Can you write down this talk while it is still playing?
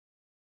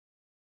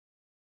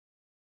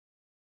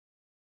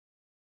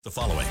The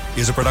following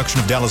is a production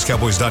of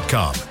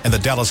DallasCowboys.com and the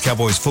Dallas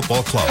Cowboys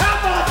Football Club. How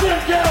about them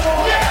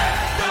Cowboys?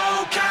 Yeah!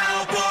 Go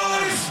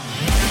Cowboys!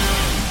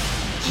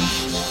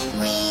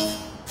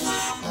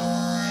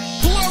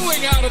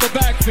 Blowing out of the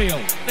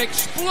backfield,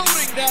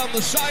 exploding down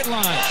the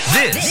sideline.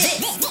 This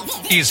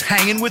is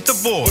Hangin with the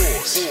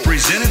Boys,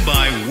 presented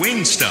by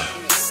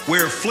Wingstop,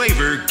 where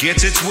flavor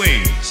gets its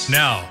wings.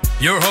 Now,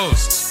 your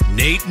hosts,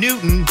 Nate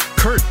Newton,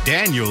 Kurt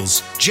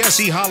Daniels,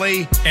 Jesse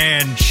Holley,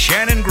 and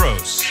Shannon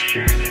Gross.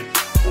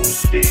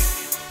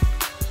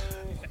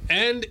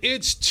 And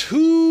it's Tuesday.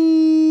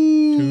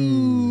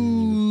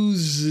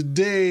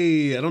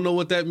 I don't know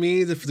what that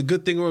means, if it's a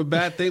good thing or a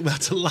bad thing, but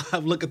it's a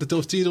live look at the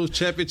Tostitos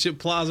Championship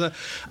Plaza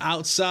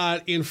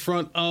outside in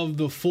front of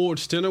the Ford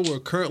Center, where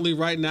currently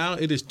right now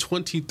it is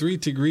 23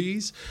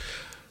 degrees.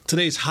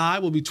 Today's high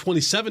will be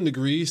 27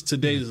 degrees.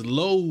 Today's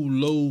low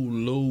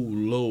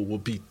will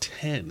be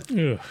 10.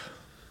 Ugh.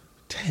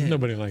 10.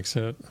 Nobody likes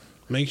that.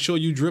 Make sure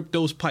you drip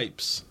those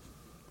pipes.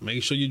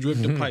 Make sure you drip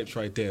the pipes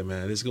right there,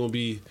 man. It's going to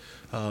be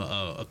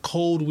a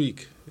cold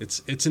week.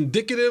 It's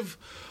indicative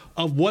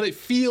of what it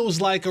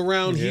feels like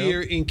around here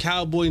in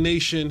Cowboy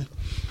Nation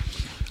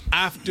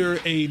after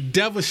a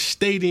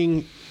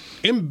devastating,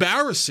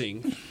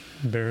 embarrassing,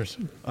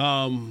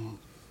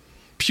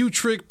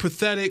 putrid,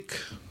 pathetic,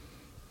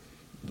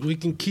 we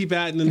can keep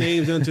adding the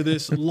names into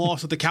this,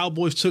 loss that the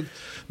Cowboys took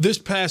this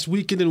past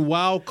weekend in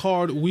Wild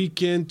Card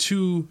Weekend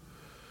to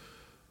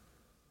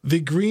the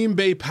Green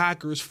Bay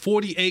Packers,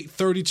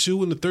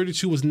 48-32, and the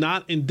 32 was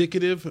not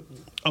indicative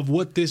of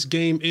what this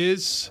game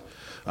is.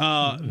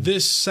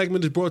 This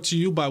segment is brought to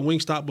you by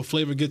Wingstop, where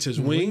flavor gets his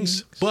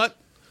wings. But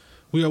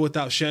we are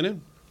without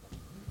Shannon.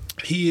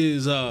 He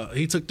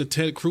took the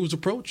Ted Cruz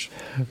approach.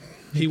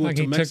 He went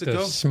to Mexico.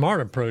 Took the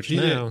smart approach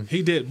now.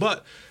 He did.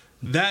 But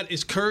that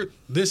is Kurt.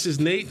 This is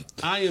Nate.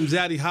 I am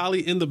Zaddy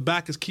Holly. In the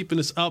back is keeping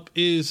us up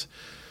is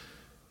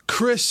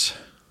Chris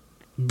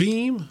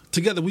Beam.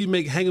 Together we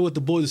make Hanging with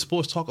the Boys, the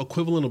sports talk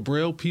equivalent of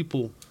Braille.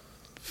 People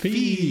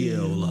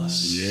feel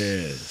us.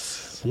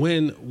 Yes.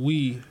 When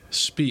we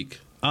speak.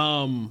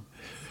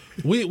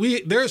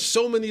 There's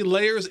so many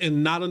layers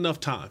and not enough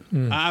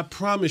time. I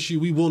promise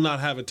you we will not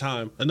have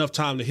enough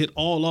time to hit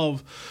all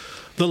of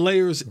the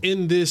layers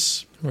in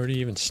this. Where do you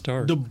even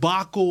start?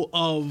 Debacle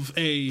of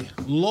a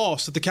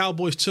loss that the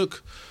Cowboys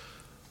took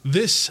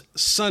this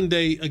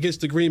Sunday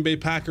against the Green Bay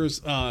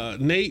Packers.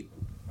 Nate,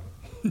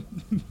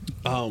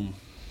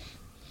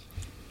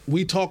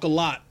 we talk a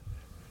lot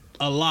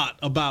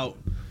about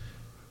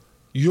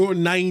your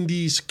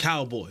 90s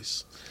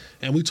Cowboys.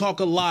 And we talk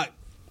a lot,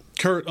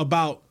 Kurt,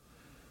 about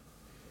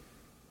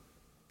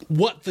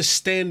what the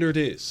standard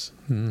is.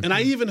 Mm-hmm. And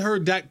I even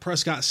heard Dak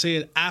Prescott say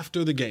it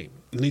after the game.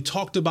 And he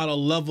talked about a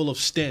level of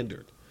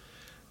standard.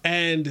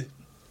 And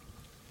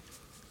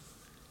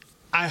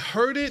I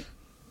heard it,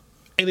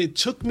 and it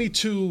took me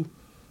to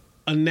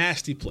a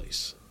nasty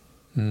place.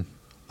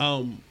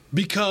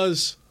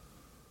 Because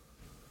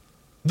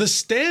the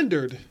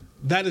standard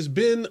that has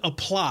been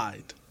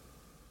applied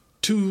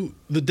to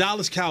the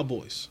Dallas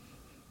Cowboys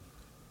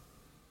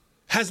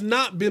has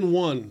not been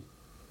one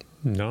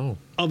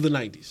of the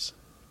 90s.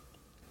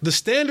 The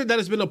standard that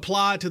has been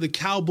applied to the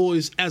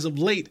Cowboys as of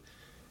late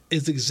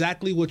is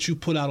exactly what you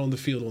put out on the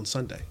field on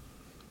Sunday.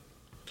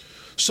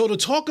 So to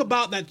talk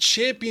about that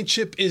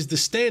championship is the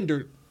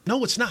standard,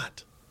 no, it's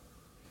not.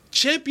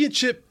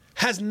 Championship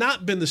has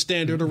not been the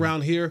standard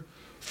around here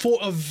for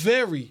a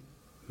very,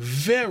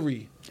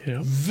 very,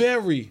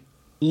 very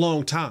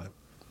long time.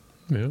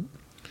 Yep.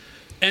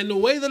 And the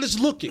way that it's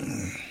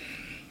looking,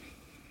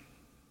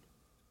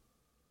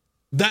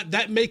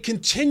 that may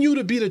continue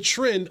to be the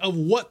trend of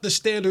what the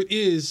standard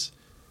is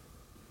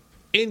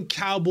in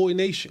Cowboy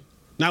Nation.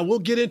 Now, we'll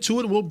get into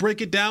it. We'll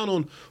break it down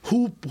on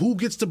who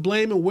gets to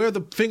blame and where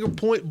the finger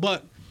point.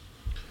 But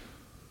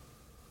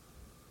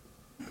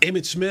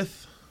Emmitt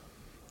Smith,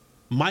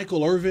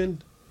 Michael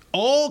Irvin,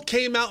 all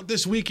came out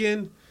this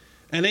weekend,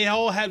 and they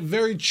all had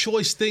very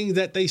choice things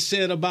that they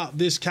said about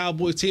this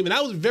Cowboys team. And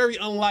that was very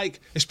unlike,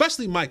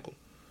 especially Michael.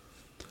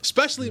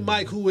 Especially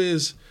Mike, who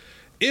is,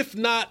 if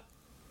not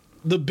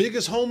the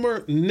biggest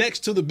homer, next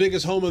to the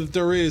biggest homer that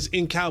there is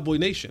in Cowboy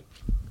Nation.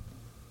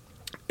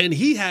 And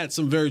he had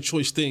some very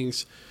choice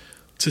things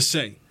to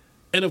say.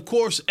 And, of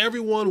course,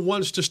 everyone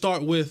wants to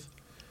start with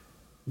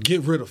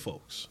get rid of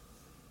folks.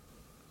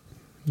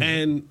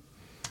 And,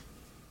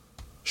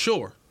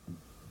 sure,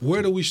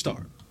 where do we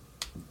start?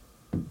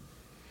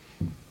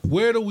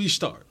 Where do we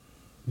start?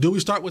 Do we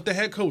start with the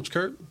head coach,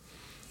 Kurt?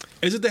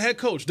 Is it the head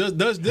coach?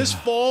 Does this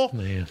fall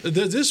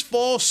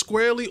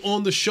squarely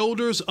on the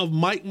shoulders of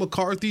Mike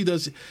McCarthy?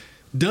 Does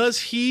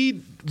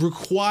he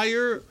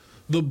require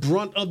the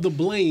brunt of the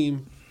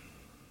blame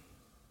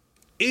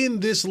in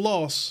this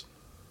loss?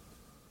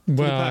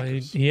 Well,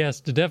 he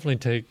has to definitely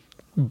take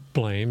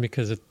blame,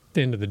 because at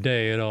the end of the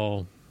day,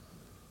 all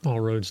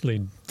roads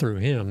lead through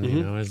him,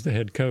 you know, as the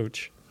head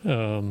coach.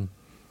 I'm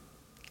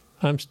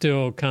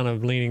still kind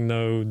of leaning,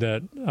 though,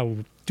 that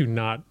I do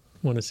not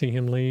want to see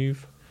him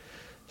leave,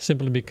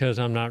 simply because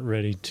I'm not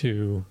ready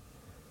to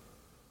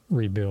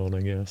rebuild,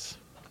 I guess.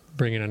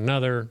 bringing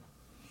another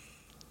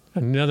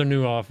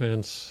new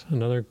offense,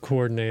 another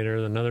coordinator,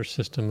 another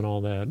system, and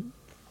all that.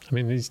 I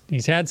mean,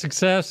 he's had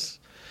success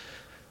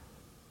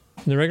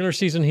in the regular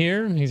season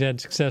here. He's had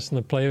success in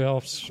the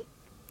playoffs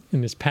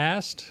in his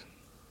past.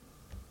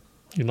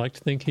 You'd like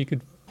to think he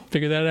could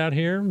figure that out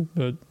here,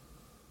 but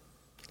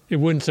it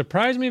wouldn't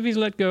surprise me if he's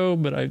let go.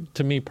 But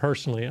to me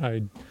personally,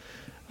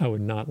 I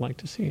would not like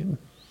to see him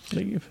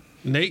leave.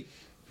 Nate?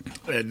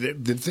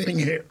 The thing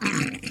here,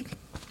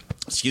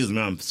 excuse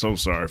me, I'm so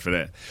sorry for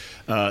that.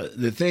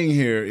 The thing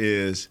here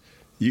is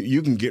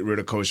you can get rid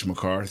of Coach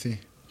McCarthy,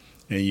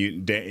 and you're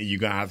going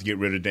to have to get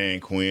rid of Dan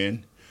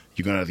Quinn.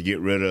 You're going to have to get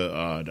rid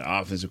of the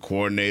offensive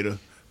coordinator.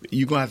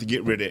 You're going to have to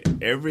get rid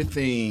of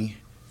everything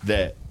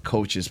that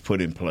coaches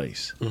put in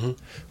place. Mm-hmm.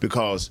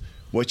 Because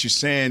what you're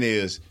saying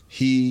is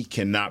he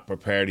cannot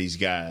prepare these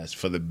guys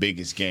for the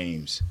biggest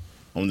games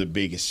on the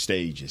biggest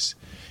stages.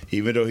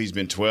 Even though he's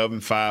been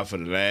 12-5 for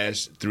the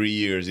last 3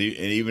 years, and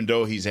even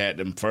though he's had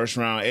them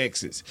first-round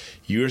exits,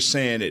 you're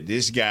saying that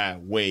this guy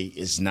way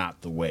is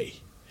not the way.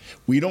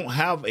 We don't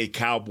have a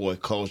cowboy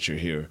culture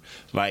here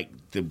like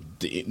the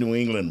New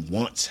England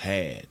once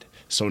had.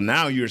 So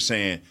now you're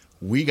saying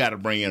we got to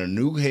bring in a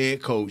new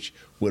head coach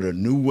with a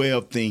new way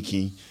of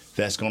thinking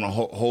that's going to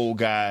hold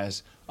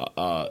guys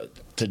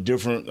to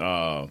different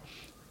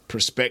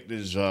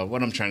perspectives.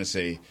 What I'm trying to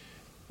say,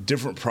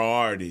 different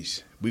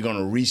priorities. We're going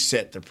to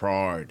reset the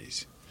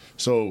priorities.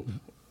 So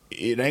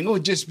it ain't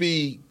going to just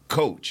be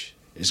coach.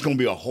 It's going to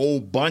be a whole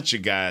bunch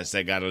of guys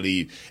that got to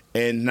leave.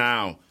 And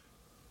now,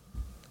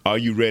 are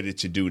you ready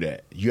to do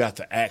that? You have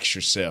to ask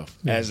yourself,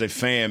 as a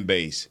fan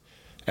base,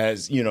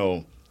 as, you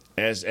know,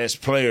 as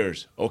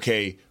players,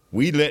 okay,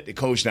 we let the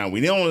coach down.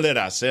 We don't let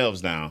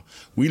ourselves down.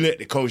 We let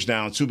the coach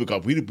down, too,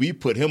 because we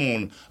put him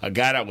on a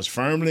guy that was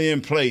firmly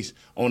in place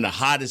on the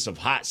hottest of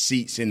hot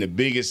seats and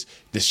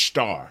the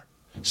star.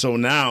 So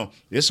now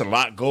it's a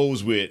lot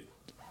goes with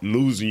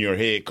losing your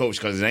head coach,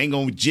 because it ain't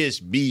going to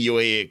just be your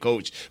head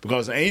coach,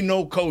 because there ain't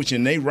no coach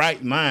in their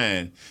right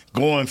mind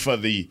going for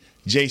the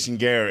Jason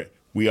Garrett,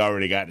 we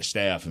already got the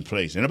staff in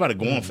place. Ain't nobody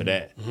going for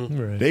that. Mm-hmm.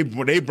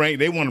 Right.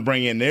 They want to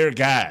bring in their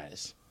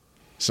guys.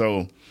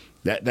 So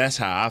that's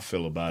how I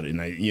feel about it.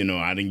 And I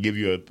didn't give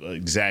you an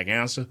exact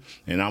answer,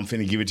 and I'm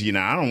finna give it to you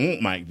now. I don't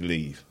want Mike to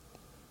leave.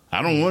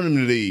 I don't want him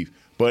to leave.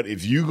 But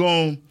if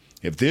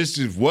this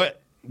is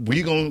what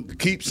we gonna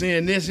keep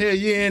seeing this here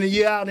year in and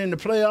year out in the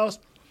playoffs,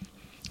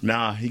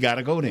 nah, he got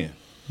to go then.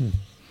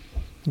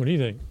 What do you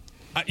think?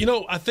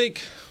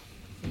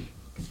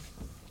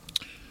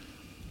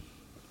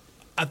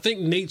 I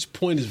think Nate's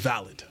point is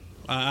valid.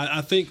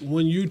 I think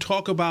when you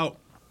talk about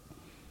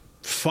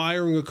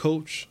firing a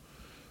coach,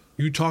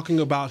 you're talking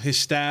about his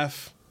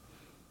staff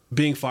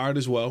being fired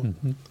as well.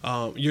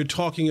 Mm-hmm. You're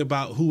talking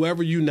about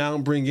whoever you now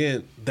bring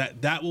in,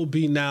 that will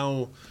be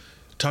now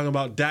talking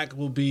about Dak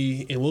will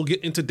be, and we'll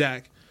get into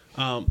Dak.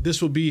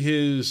 This will be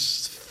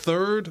his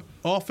third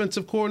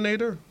offensive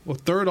coordinator or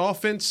third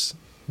offense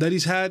that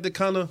he's had to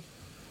kind of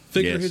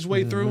figure his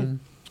way through.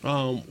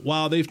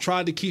 While they've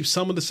tried to keep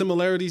some of the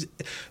similarities,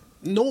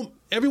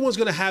 everyone's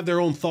going to have their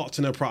own thoughts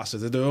in their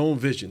process, their own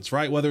visions,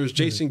 right? Whether it's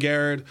Jason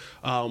Garrett,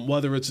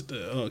 whether it's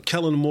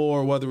Kellen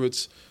Moore, whether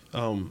it's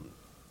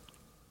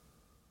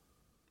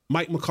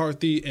Mike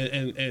McCarthy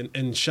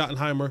and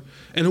Schottenheimer,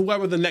 and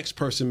whoever the next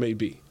person may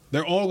be.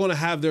 They're all going to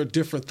have their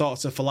different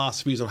thoughts and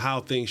philosophies on how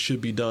things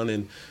should be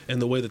done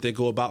and the way that they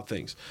go about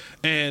things.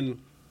 And,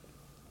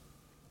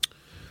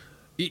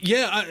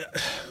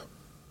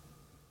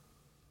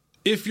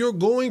 if you're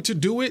going to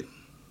do it,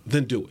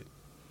 then do it.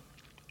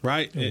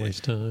 Right? Don't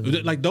waste time.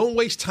 Don't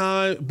waste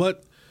time.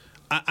 But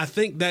I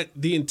think that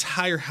the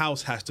entire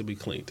house has to be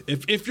cleaned.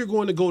 If you're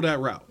going to go that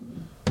route,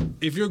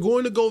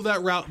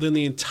 then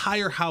the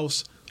entire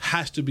house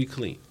has to be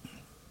clean.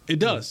 It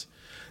does.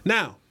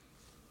 Now,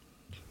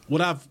 what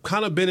I've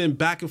kind of been in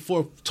back and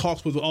forth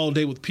talks with all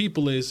day with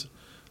people is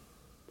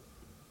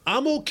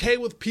I'm okay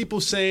with people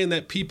saying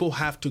that people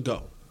have to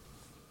go.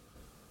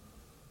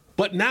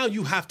 But now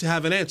you have to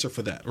have an answer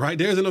for that, right?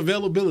 There's an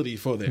availability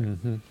for that.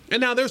 Mm-hmm.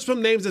 And now there's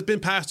some names that's been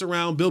passed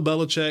around, Bill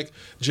Belichick,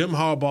 Jim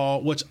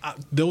Harbaugh, which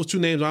those two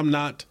names I'm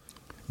not.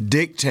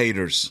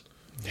 Dictators.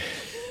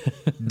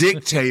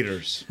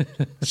 Dictators.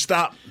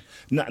 Stop.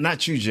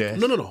 Not you,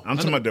 Jazz. No. I'm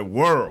talking about the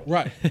world.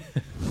 Right.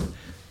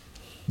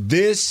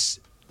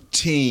 This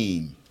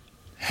team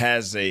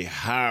has a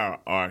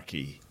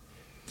hierarchy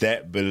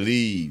that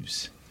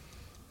believes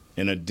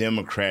in a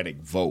democratic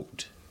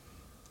vote,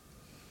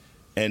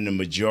 and the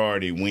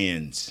majority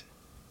wins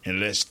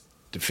unless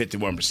the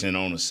 51%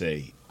 owners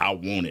say, I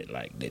want it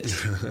like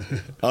this.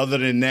 Other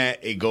than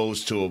that, it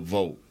goes to a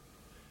vote.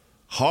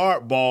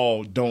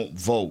 Hardball don't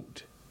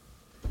vote.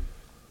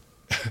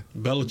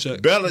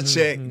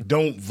 Belichick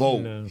don't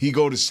vote. No. He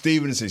go to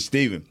Steven and say,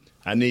 Steven,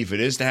 I need for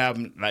this to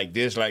happen like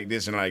this,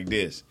 and like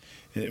this.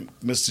 And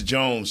Mr.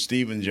 Jones,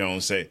 Stephen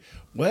Jones, say,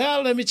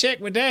 well, let me check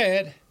with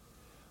Dad.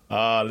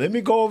 Let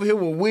me go over here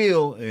with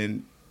Will.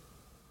 And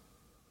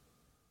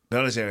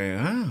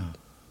Belichick,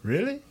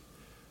 really?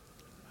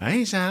 I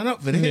ain't signed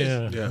up for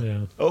this.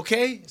 Yeah.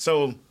 Okay,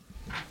 so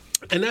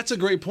And that's a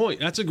great point.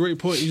 That's a great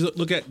point. You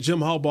look at Jim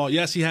Harbaugh.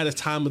 Yes, he had his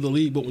time in the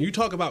league, but when you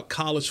talk about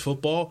college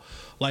football,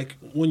 like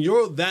when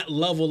you're that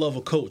level of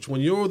a coach,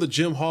 when you're the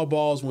Jim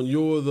Harbaughs, when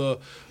you're the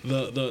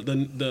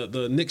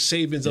Nick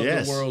Sabans of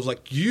the world,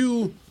 like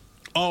you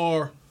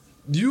had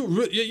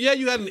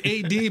an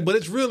AD, but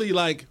it's really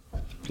like,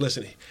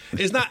 listen,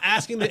 it's not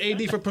asking the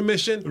AD for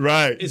permission.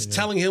 Right. It's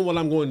telling him what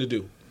I'm going to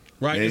do.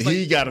 Right. And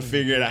he got to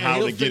figure out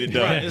how to get it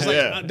done. Right. It's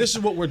like, this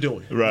is what we're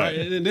doing. Right.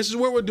 And this is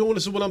where we're doing.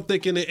 This is what I'm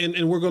thinking.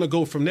 And we're going to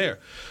go from there.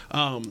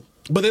 But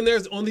then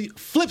there's, on the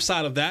flip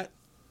side of that,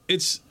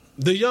 it's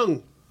the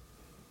young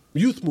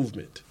youth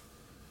movement.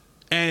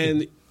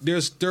 And there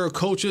are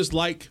coaches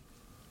like,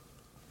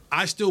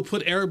 I still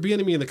put Eric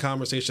Bieniemy in the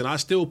conversation. I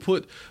still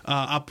put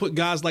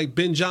guys like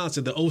Ben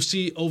Johnson, the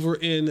OC over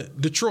in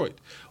Detroit,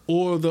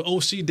 or the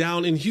OC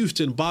down in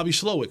Houston, Bobby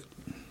Slowick.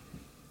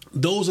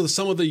 Those are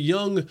some of the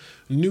young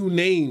new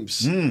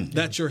names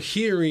that you're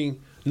hearing,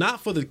 not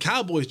for the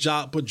Cowboys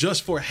job, but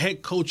just for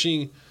head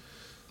coaching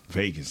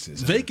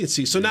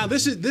vacancies. So now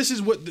this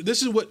is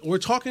what we're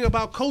talking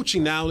about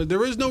coaching now.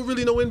 There is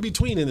really no in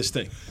between in this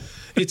thing.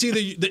 It's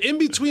either the in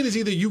between is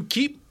either you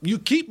keep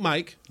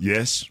Mike.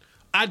 Yes.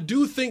 I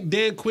do think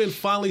Dan Quinn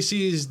finally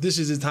sees this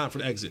is his time for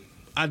the exit.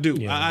 I do.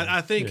 Yeah,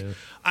 I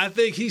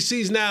think he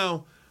sees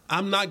now.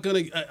 I'm not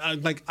gonna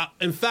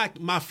in fact,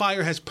 my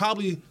fire has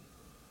probably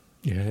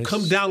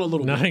come down a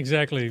little bit. Not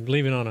exactly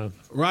leaving on a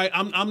right.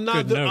 I'm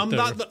not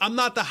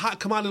the hot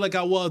commodity like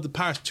I was the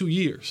past 2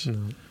 years.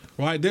 No.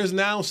 Right. There's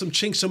now some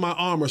chinks in my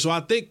armor. So I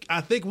think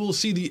we'll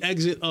see the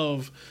exit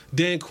of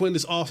Dan Quinn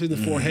this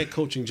offseason for a head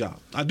coaching job.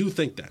 I do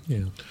think that.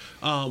 Yeah.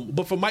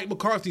 But for Mike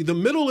McCarthy, the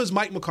middle is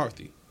Mike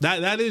McCarthy.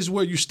 That is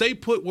where you stay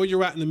put where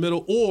you're at in the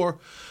middle, or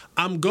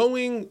I'm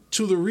going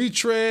to the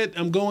retread.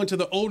 I'm going to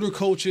the older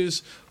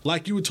coaches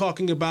like you were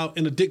talking about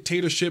in a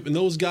dictatorship, and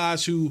those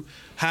guys who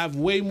have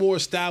way more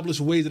established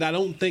ways that I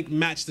don't think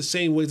match the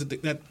same ways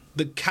that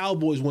the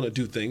Cowboys want to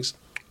do things.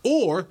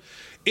 Or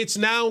it's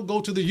now go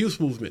to the youth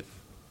movement.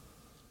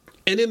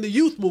 And in the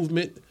youth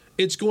movement,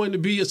 it's going to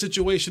be a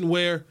situation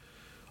where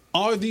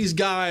are these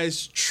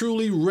guys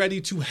truly ready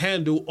to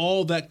handle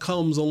all that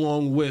comes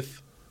along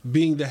with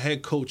being the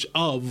head coach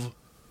of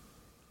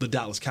the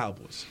Dallas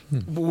Cowboys?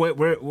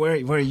 Where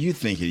are you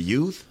thinking?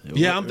 Youth?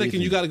 Yeah, I'm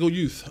thinking you got to go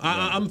youth.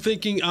 I'm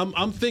thinking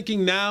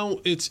now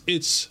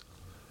it's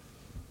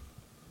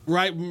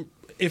right.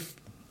 If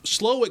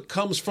Slowick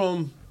comes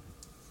from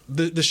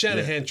the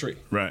Shanahan tree,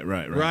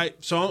 right.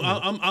 So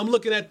I'm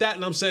looking at that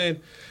and I'm saying,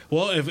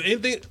 well, if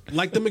anything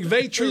like the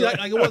McVay tree,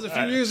 like it was a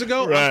few years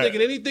ago, I'm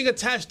thinking anything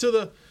attached to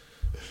the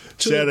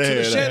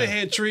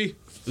Shanahan tree.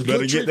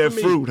 Better get that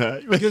fruit, huh?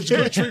 It's a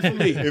good tree for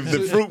me. If the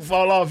fruit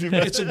fall off,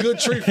 it's a good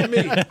tree for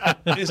me.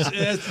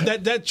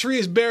 That tree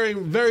is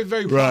bearing very,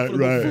 very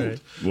profitable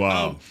fruit.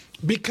 Wow.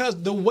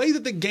 Because the way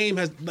that the game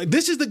has,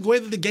 this is the way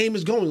that the game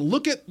is going.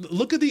 Look at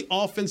the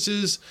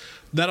offenses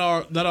that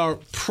are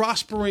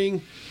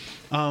prospering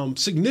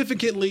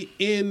significantly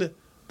in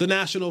the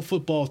National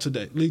Football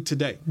League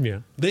today. Yeah,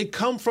 they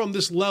come from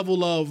this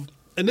level of,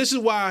 and this is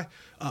why.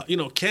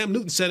 Cam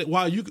Newton said it,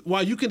 while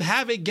you can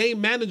have a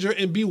game manager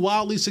and be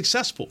wildly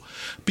successful,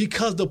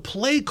 because the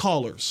play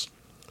callers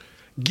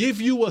give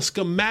you a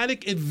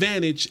schematic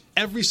advantage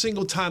every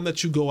single time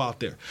that you go out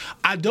there.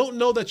 I don't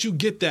know that you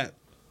get that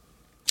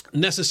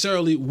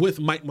necessarily with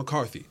Mike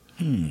McCarthy.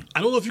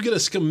 I don't know if you get a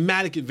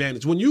schematic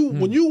advantage. When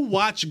you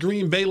watch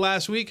Green Bay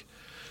last week,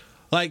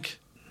 like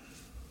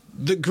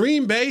the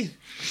Green Bay,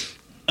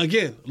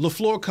 again,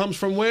 LaFleur comes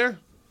from where?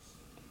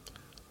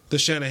 The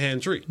Shanahan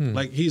tree.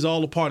 Like he's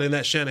all a part in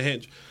that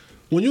Shanahan.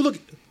 When you look,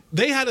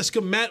 they had a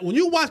schematic. When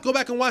you go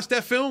back and watch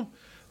that film,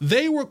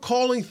 they were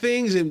calling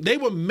things and they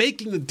were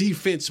making the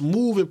defense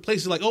move in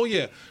places like, oh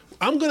yeah,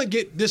 I'm going to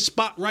get this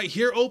spot right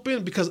here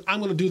open because I'm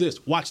going to do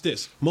this. Watch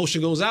this.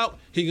 Motion goes out.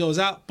 He goes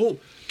out. Boom.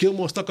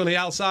 Gilmore stuck on the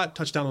outside.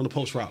 Touchdown on the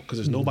post route because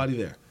there's nobody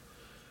there.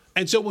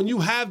 And so when you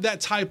have that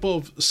type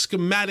of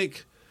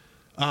schematic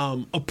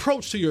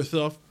approach to your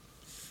stuff,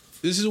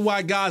 this is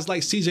why guys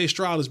like C.J.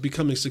 Stroud is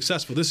becoming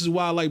successful. This is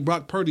why like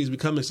Brock Purdy is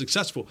becoming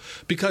successful,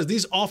 because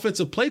these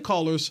offensive play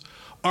callers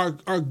are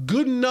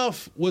good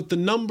enough with the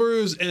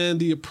numbers and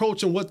the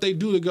approach and what they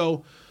do to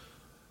go,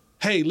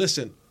 hey,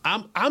 listen,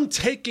 I'm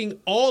taking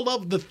all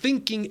of the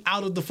thinking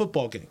out of the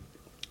football game.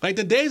 Like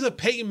the days of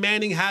Peyton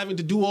Manning having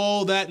to do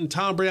all that and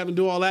Tom Brady having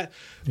to do all that,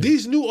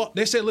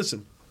 they say,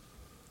 listen,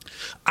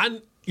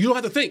 you don't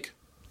have to think.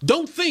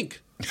 Don't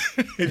think.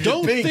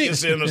 Don't think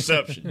it's an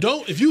interception.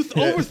 If you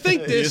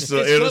overthink this,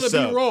 it's going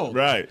to be wrong.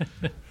 Right.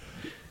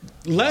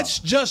 Let's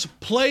just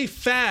play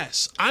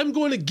fast. I'm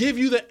going to give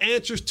you the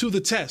answers to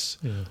the test.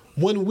 Yeah.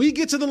 When we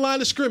get to the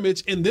line of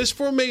scrimmage in this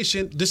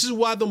formation, this is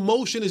why the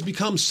motion has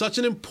become such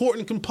an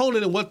important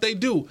component in what they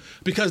do,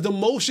 because the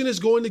motion is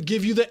going to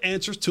give you the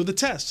answers to the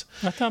test.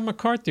 I thought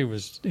McCarthy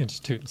was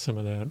instituting some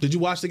of that. Did you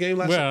watch the game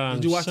last night?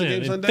 Did you watch the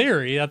game Sunday? In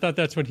theory, I thought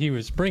that's what he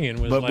was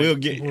bringing.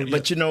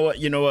 But you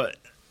know what?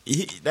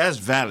 That's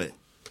valid.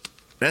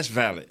 That's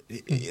valid,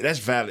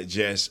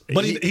 Jess.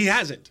 But he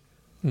hasn't.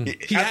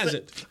 He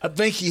hasn't. I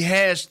think he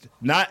has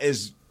not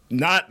as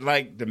not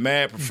like the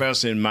mad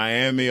professor in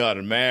Miami or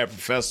the mad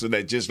professor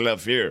that just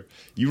left here.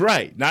 You're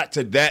right, not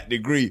to that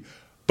degree,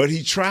 but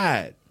he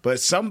tried. But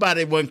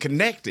somebody wasn't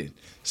connected.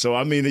 So,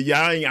 I mean,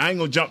 I ain't going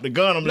to jump the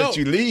gun. I'm going to let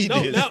you lead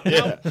this.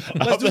 No.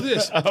 Let's do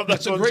this.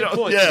 That's a great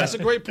point. Yeah. That's a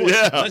great point.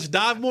 Yeah. Let's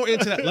dive more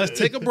into that. Let's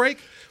take a break.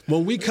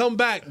 When we come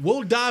back,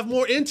 we'll dive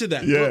more into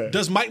that. Yeah.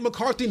 Does Mike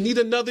McCarthy need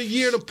another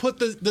year to put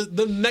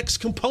the next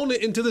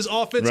component into this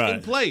offense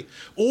in play?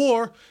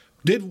 Or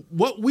did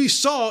what we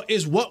saw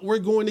is what we're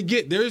going to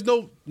get? There's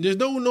no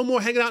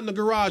more hanging out in the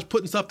garage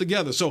putting stuff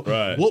together. So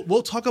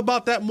we'll talk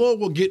about that more.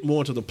 We'll get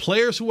more into the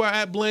players who are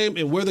at blame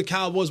and where the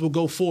Cowboys will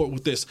go forward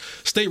with this.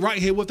 Stay right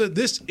here with us.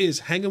 This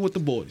is Hanging with the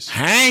Boys.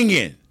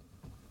 Hanging.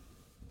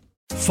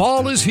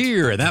 Fall is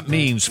here, and that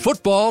means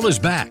football is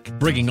back,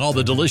 bringing all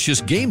the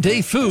delicious game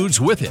day foods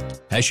with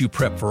it. As you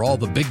prep for all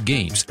the big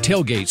games,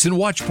 tailgates, and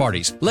watch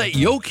parties, let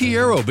Yo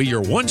Quiero be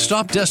your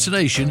one-stop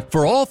destination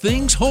for all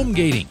things home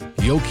gating.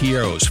 Yo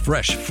Quiero's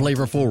fresh,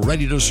 flavorful,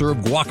 ready-to-serve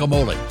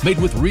guacamole made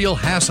with real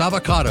Hass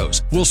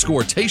avocados will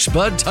score taste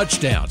bud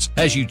touchdowns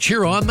as you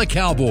cheer on the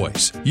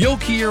Cowboys. Yo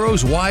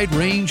Quiero's wide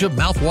range of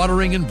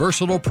mouth-watering and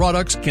versatile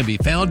products can be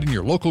found in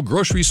your local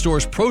grocery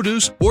store's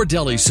produce or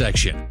deli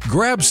section.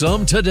 Grab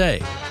some today.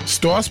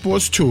 Star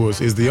Sports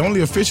Tours is the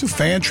only official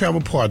fan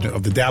travel partner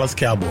of the Dallas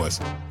Cowboys,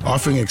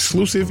 offering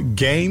exclusive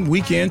game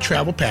weekend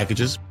travel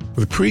packages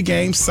with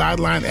pre-game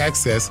sideline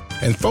access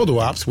and photo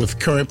ops with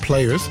current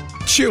players,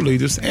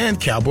 cheerleaders, and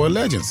Cowboy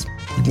legends.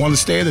 You want to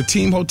stay at a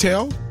team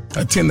hotel,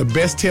 attend the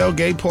best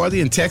tailgate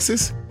party in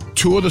Texas,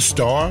 tour the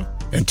Star,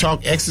 and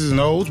talk X's and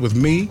O's with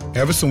me,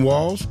 Everson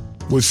Walls?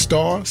 With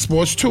Star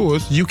Sports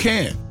Tours, you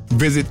can.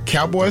 Visit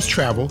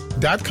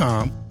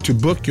cowboystravel.com to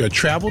book your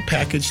travel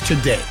package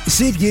today.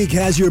 SeatGeek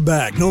has your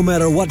back no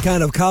matter what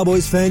kind of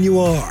Cowboys fan you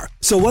are.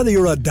 So whether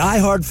you're a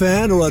diehard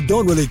fan or a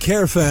don't really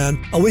care fan,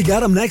 a we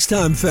got 'em next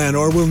time fan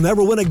or we'll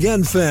never win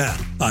again fan,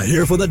 a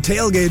here for the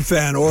tailgate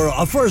fan or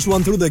a first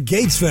one through the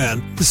gates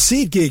fan,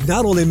 SeatGeek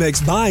not only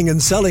makes buying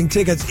and selling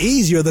tickets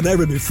easier than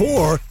ever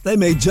before, they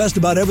made just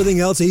about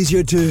everything else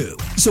easier too.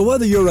 So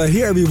whether you're a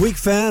here every week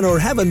fan or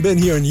haven't been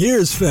here in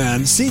years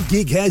fan,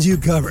 SeatGeek has you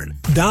covered.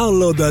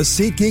 Download the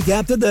SeatGeek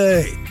app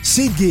today.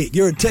 SeatGeek,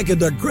 your ticket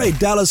to great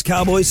Dallas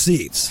Cowboys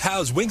seats.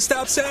 How's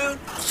Wingstop sound?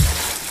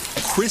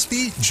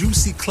 Crispy,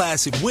 juicy,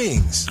 classic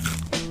wings.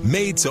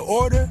 Made to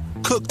order,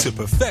 cooked to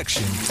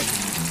perfection.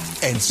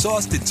 And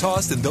sauced and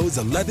tossed in those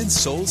 11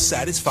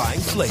 soul-satisfying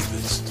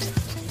flavors.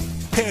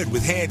 Paired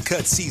with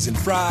hand-cut seasoned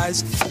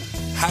fries,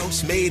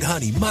 house-made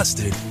honey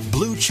mustard,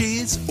 blue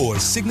cheese, or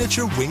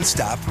signature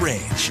Wingstop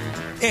ranch.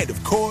 And,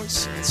 of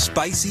course,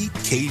 spicy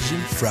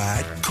Cajun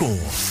fried corn.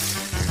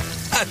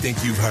 I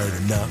think you've heard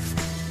enough.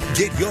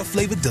 Get your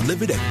flavor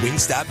delivered at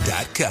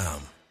wingstop.com.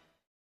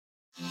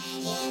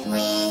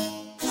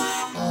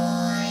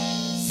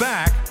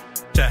 Back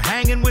to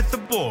Hanging with the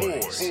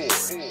Boys.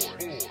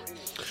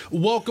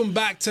 Welcome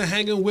back to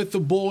Hanging with the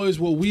Boys,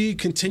 where we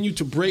continue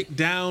to break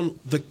down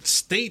the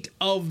state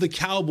of the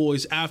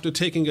Cowboys after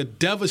taking a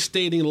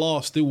devastating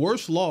loss, the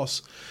worst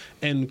loss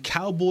in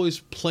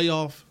Cowboys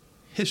playoff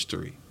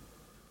history.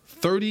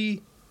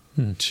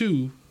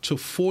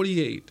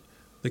 32-48.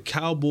 The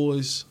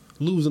Cowboys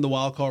lose in the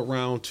wild card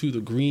round to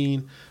the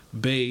Green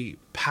Bay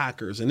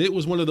Packers. And it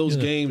was one of those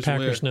games where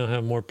Packers now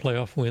have more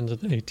playoff wins at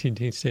the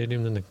AT&T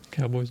Stadium than the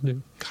Cowboys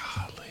do.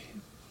 Golly.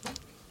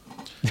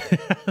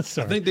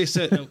 Sorry. I think they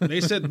said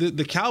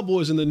the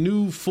Cowboys in the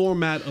new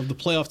format of the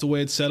playoffs, the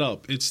way it's set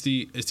up, it's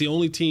the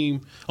only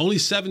team, only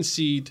 7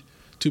 seed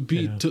to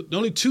beat,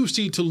 only 2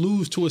 seed to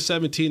lose to a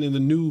 17 in the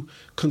new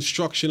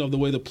construction of the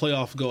way the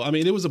playoff go. I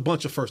mean, it was a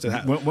bunch of firsts that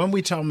happened. When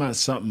we talking about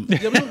something,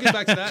 yeah, we're gonna get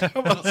back to that.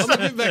 I'm gonna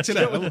get back to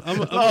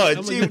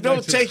that.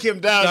 Don't take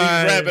him down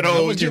these rabbit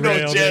holes. You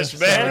know, Jess,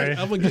 man.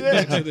 I'm gonna get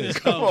back to this.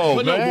 Come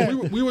on,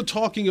 man. But we were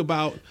talking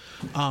about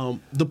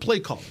the play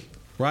calling,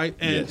 right?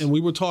 And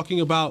we were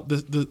talking about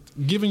the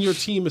giving your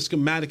team a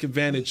schematic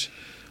advantage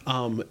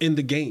in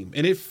the game,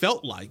 and it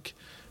felt like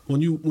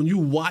when you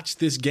watch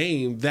this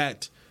game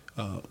that.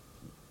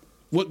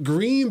 What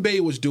Green Bay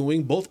was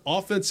doing, both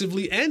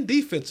offensively and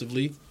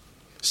defensively,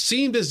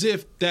 seemed as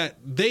if that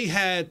they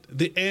had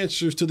the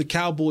answers to the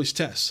Cowboys'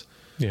 tests.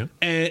 Yeah.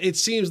 And it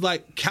seems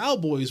like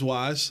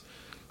Cowboys-wise,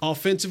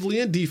 offensively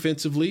and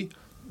defensively,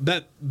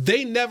 that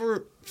they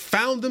never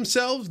found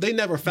themselves. They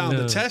never found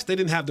the test. They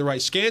didn't have the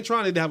right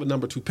Scantron. They didn't have a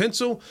number 2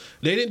 pencil.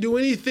 They didn't do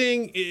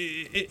anything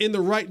in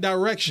the right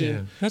direction.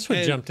 Yeah. That's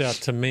what jumped out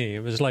to me.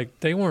 It was like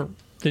they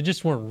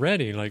just weren't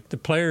ready. Like the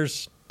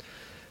players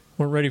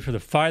weren't ready for the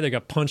fight. They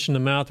got punched in the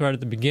mouth right at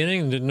the beginning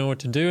and didn't know what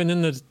to do. And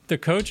then the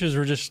coaches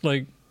were just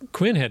like,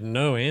 Quinn had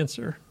no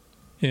answer.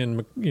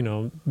 And,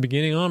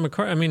 beginning on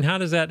McCarthy. I mean, how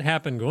does that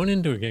happen going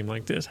into a game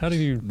like this? How do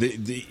you...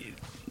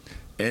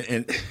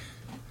 And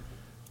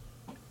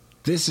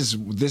this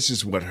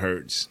is what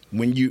hurts.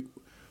 When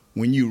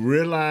you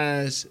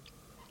realize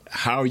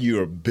how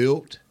you're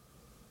built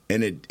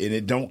and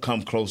it don't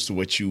come close to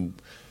what the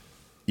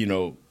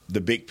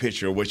big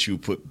picture of what you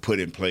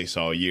put in place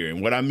all year.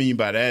 And what I mean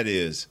by that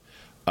is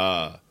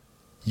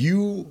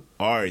you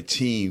are a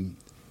team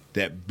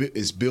that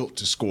is built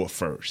to score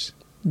first.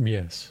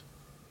 Yes.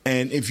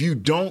 And if you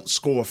don't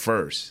score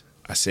first,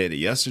 I said it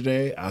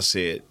yesterday, I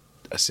said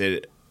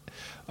it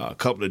a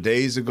couple of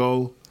days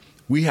ago,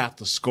 we have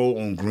to score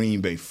on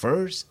Green Bay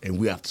first, and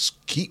we have to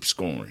keep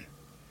scoring.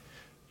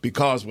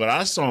 Because what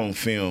I saw on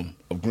film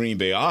of Green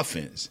Bay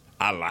offense,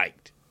 I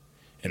liked.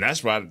 And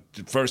that's why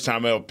the first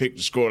time I ever picked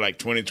the score like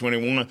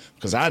 2021,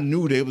 because I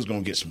knew they was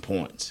going to get some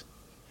points.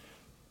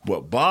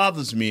 What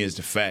bothers me is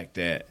the fact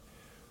that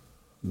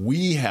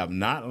we have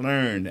not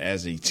learned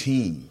as a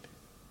team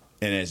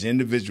and as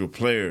individual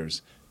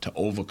players to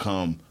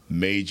overcome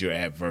major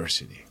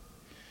adversity.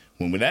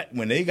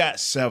 When they got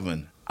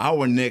 7,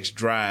 our next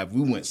drive,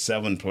 we went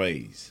 7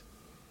 plays.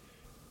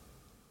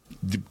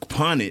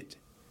 Punted,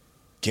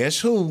 guess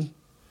who?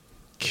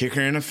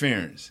 Kicker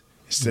interference.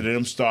 Instead of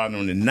them starting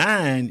on the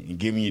 9 and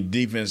giving your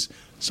defense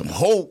some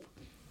hope,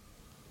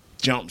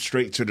 jump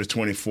straight to the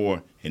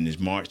 24, and this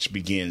march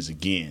begins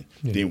again.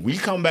 Yeah. Then we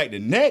come back the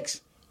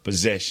next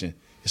possession,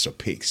 it's a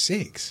pick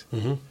 6.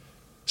 Mm-hmm.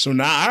 So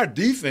now our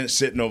defense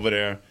sitting over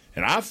there,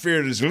 and our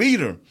fearless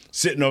leader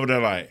sitting over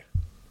there like,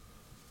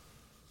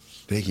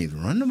 they can either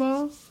run the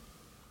ball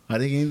or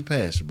they can either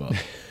pass the ball.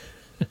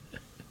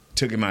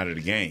 Took him out of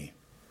the game.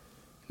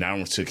 Not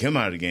only took him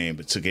out of the game,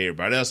 but took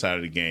everybody else out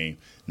of the game.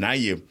 Now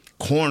you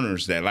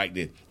corners that like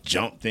to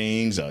jump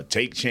things or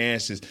take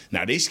chances,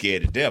 now they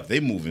scared to death. They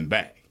moving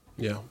back.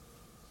 Yeah.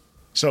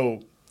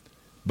 So,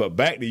 but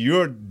back to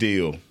your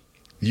deal,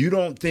 you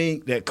don't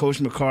think that Coach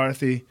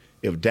McCarthy,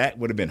 if Dak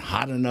would have been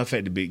hot enough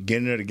at the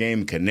beginning of the game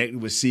and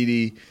connected with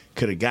CD,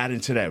 could have got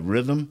into that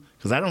rhythm?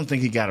 Because I don't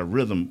think he got a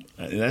rhythm.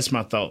 That's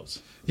my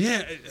thoughts.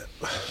 Yeah.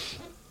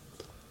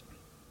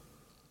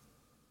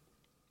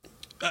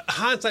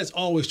 Hindsight's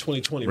always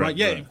 20/20, right?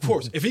 Yeah, of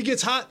course. If he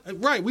gets hot,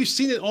 right, we've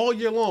seen it all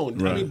year long.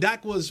 Right. I mean,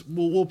 Dak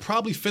will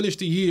probably finish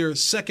the year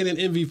second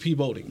in MVP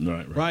voting,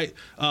 right?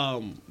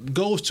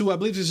 Goes to, I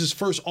believe this is his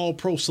first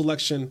All-Pro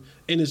selection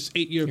in his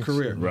 8-year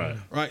career,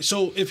 right?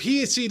 So if he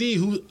and CD,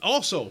 who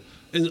also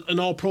is an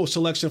All-Pro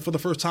selection for the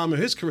first time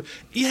in his career,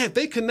 yeah, if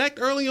they connect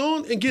early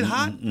on and get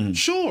hot,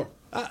 sure.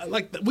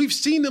 Like we've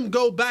seen them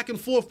go back and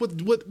forth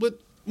with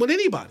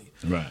anybody,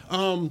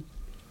 right?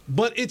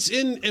 But it's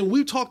in, and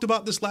we talked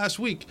about this last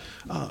week,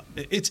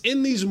 it's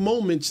in these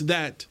moments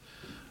that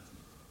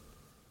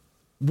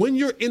when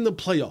you're in the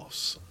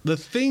playoffs, the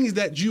things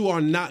that you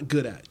are not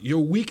good at,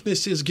 your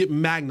weaknesses get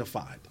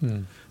magnified.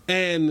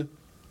 And,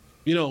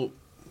 you know,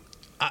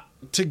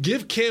 to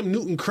give Cam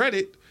Newton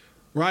credit,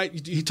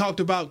 right, he talked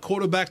about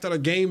quarterbacks that are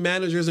game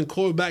managers and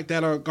quarterbacks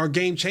that are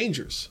game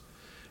changers.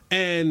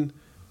 And,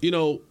 you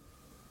know,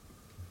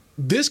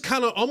 this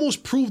kind of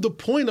almost proved the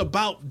point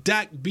about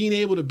Dak being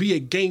able to be a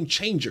game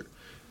changer,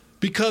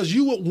 because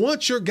you would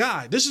want your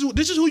guy. This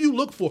is who you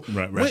look for.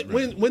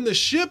 When the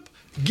ship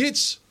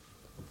gets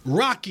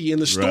rocky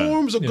and the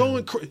storms are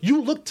going,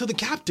 you look to the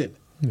captain.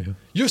 Yeah.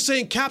 You're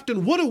saying,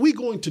 Captain, what are we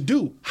going to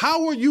do?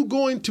 How are you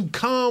going to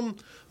calm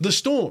the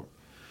storm?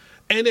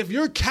 And if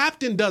your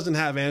captain doesn't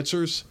have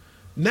answers,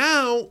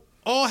 now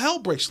all hell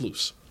breaks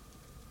loose.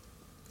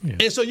 Yeah.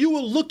 And so you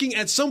were looking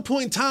at some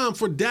point in time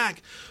for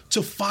Dak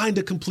to find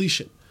a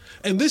completion.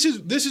 And this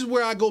is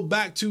where I go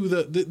back to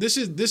this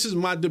is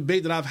my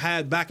debate that I've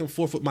had back and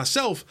forth with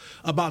myself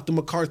about the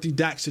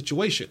McCarthy-Dak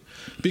situation.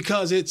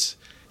 Because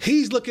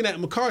he's looking at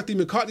McCarthy,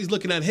 McCarthy's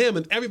looking at him,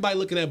 and everybody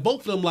looking at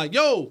both of them like,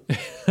 yo,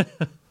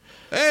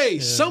 hey,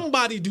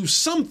 somebody do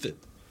something,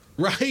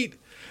 right?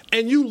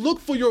 And you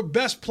look for your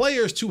best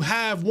players to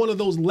have one of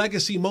those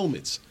legacy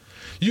moments.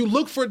 You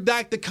look for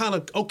Dak to kind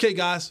of, okay,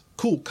 guys,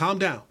 cool, calm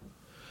down.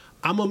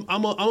 I'm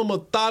a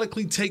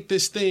methodically take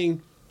this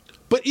thing.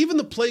 But even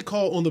the play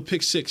call on the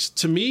pick 6,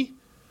 to me,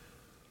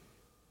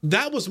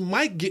 that was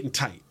Mike getting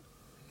tight.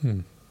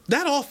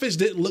 That offense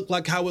didn't look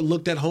like how it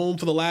looked at home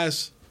for the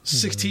last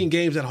 16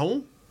 games at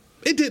home.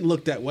 It didn't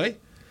look that way.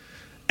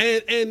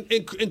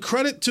 And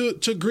credit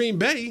to Green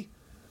Bay,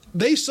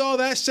 they saw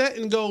that set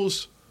and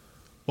goes,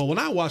 well, when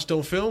I watched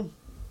on film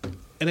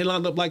and they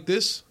lined up like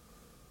this,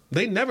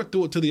 they never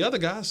threw it to the other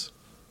guys.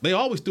 They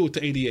always threw it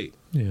to 88.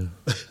 Yeah.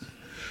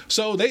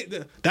 So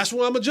that's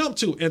where I'm going to jump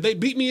to. If they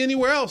beat me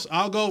anywhere else,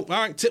 I'll go, all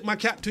right, tip my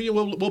cap to you.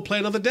 We'll play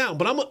another down.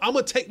 But I'm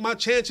going to take my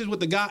chances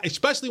with the guy,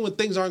 especially when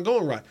things aren't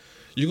going right.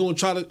 You're going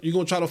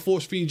to try to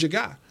force feed your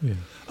guy. Yeah.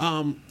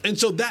 And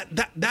so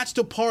that's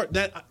the part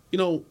that, you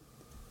know,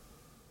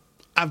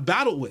 I've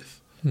battled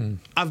with.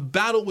 I've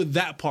battled with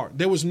that part.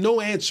 There was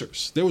no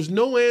answers. There was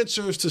no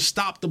answers to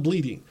stop the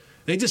bleeding.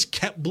 They just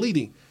kept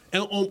bleeding,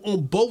 and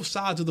on both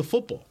sides of the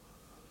football.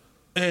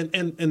 And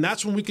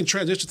that's when we can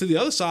transition to the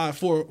other side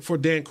for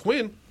Dan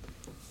Quinn.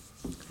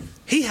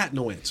 He had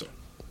no answer.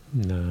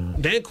 No.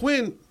 Dan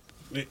Quinn,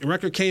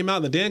 record came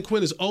out, and Dan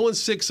Quinn is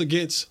 0-6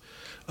 against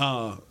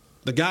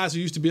the guys who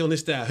used to be on his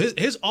staff.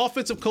 His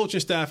offensive coaching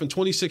staff in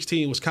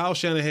 2016 was Kyle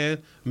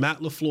Shanahan, Matt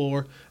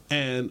LaFleur,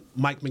 and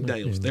Mike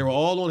McDaniels. They were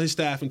all on his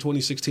staff in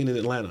 2016 in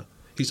Atlanta.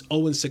 He's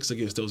 0-6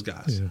 against those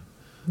guys.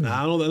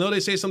 Now, I know they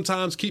say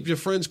sometimes keep your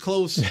friends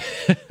close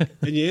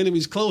and your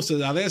enemies closer.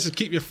 Now, that's just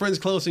keep your friends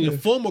close and your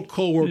former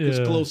coworkers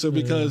closer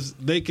because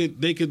they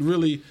could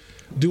really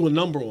do a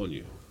number on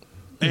you.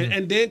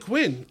 And Dan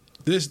Quinn,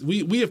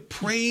 we have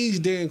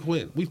praised Dan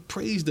Quinn. We've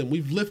praised him.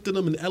 We've lifted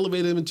him and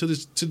elevated him into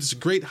this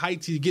great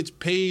height. He gets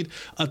paid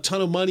a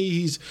ton of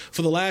money.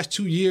 For the last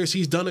 2 years,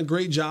 he's done a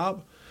great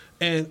job.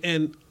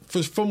 And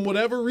from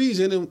whatever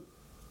reason,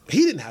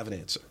 he didn't have an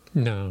answer.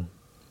 No.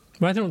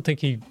 But I don't think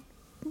he,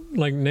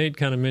 like Nate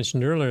kind of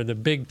mentioned earlier, the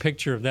big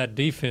picture of that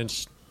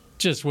defense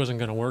just wasn't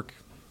going to work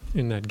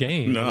in that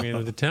game. No.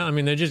 I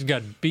mean, they just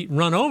got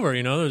run over.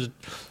 There's,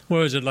 what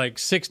was it, like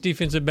 6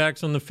 defensive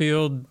backs on the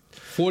field?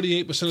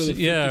 48% of the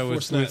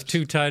 54 snaps. With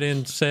 2 tight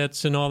end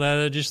sets and all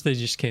that. They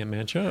just can't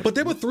match up. But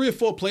there were 3 or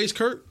 4 plays,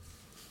 Kurt,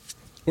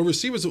 where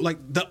receivers like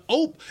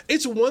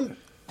it's one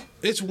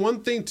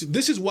thing to.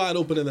 This is wide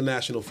open in the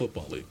National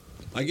Football League.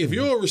 Like if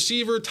you're a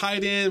receiver,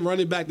 tight end,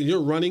 running back, and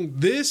you're running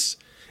this.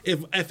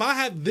 If I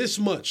have this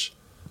much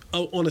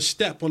on a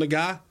step on a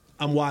guy,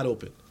 I'm wide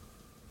open.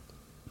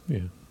 Yeah.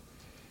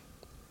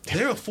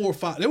 There were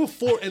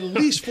at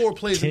least 4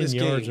 plays in this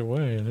game. 10 yards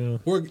away,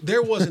 where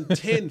there wasn't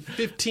 10,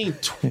 15,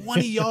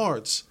 20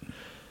 yards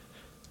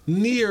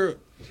near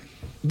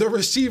the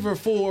receiver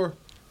for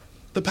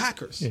the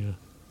Packers. Yeah.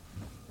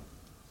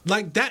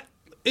 Like that,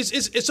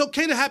 it's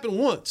okay to happen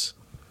once,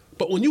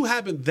 but when you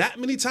happen that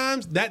many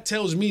times, that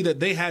tells me that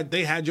they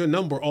had your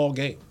number all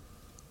game.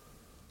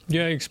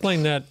 Yeah,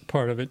 explain that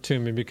part of it to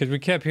me, because we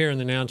kept hearing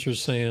the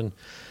announcers saying,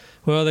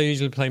 well, they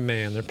usually play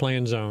man, they're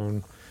playing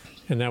zone,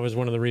 and that was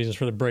one of the reasons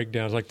for the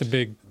breakdowns, like the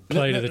big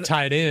play to the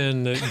tight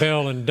end, that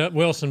Bell and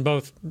Wilson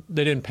both,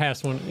 they didn't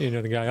pass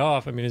the guy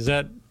off. I mean, was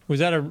that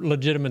a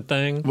legitimate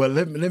thing? Well,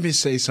 let me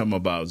say something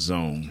about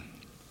zone.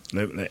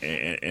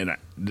 And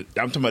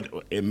I'm talking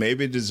about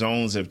maybe the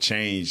zones have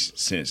changed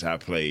since I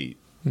played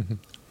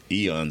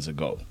eons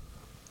ago.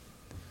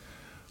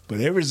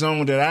 But every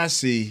zone that I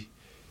see,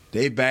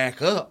 they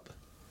back up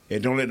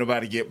and don't let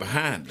nobody get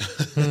behind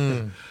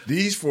them.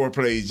 These 4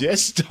 plays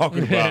just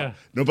talking about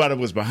nobody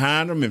was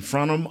behind them, in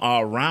front of them,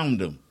 or around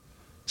them.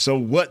 So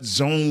what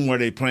zone were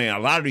they playing? A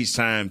lot of these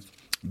times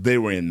they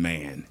were in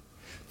man.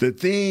 The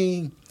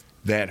thing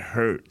that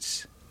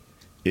hurts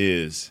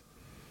is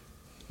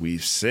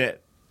we've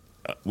sat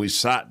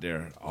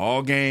there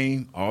all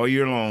game, all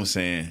year long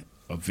saying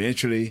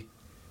eventually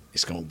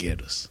it's going to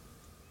get us.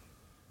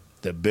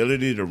 The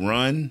ability to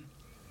run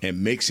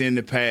and mix in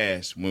the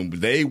pass when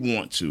they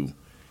want to,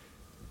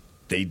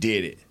 they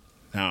did it.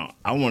 Now,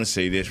 I want to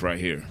say this right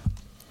here.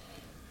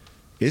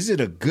 Is it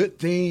a good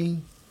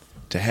thing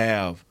to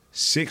have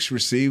 6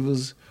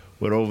 receivers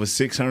with over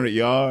 600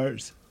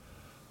 yards,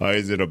 or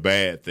is it a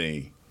bad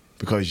thing?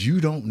 Because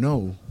you don't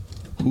know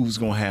who's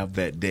going to have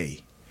that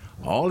day.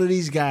 All of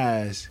these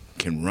guys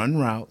can run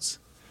routes.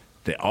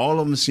 All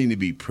of them seem to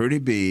be pretty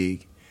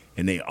big,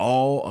 and they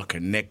all are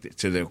connected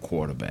to their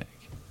quarterback.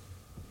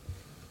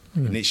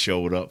 And it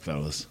showed up,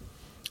 fellas.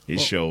 It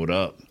showed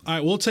up. All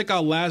right, we'll take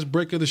our last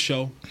break of the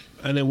show,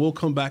 and then we'll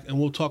come back and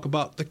we'll talk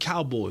about the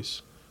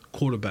Cowboys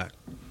quarterback.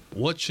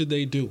 What should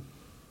they do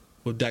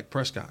with Dak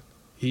Prescott?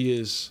 He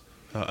is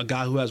a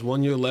guy who has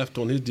 1 year left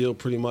on his deal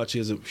pretty much. He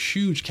has a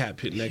huge cap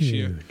hit next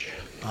year.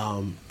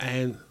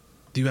 And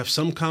do you have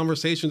some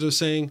conversations that are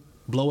saying,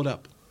 blow it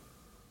up,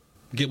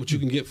 get what you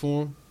can get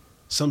for him?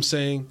 Some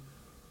saying,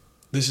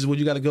 this is what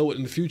you got to go with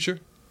in the future,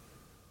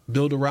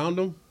 build around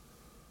him,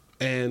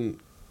 and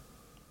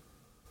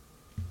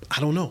I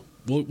don't know.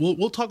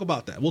 We'll talk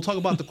about that. We'll talk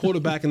about the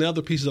quarterback and the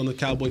other pieces on the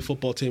Cowboy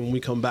football team when we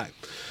come back.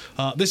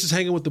 This is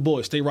Hanging with the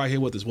Boys. Stay right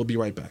here with us. We'll be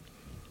right back.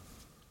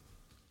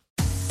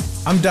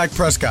 I'm Dak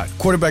Prescott,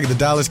 quarterback of the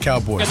Dallas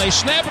Cowboys. And they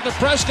snap it to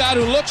Prescott,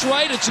 who looks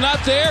right. It's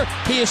not there.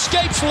 He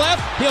escapes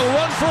left. He'll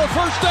run for a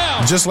first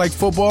down. Just like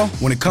football,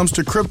 when it comes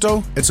to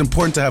crypto, it's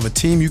important to have a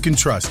team you can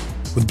trust.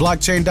 With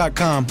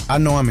blockchain.com, I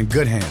know I'm in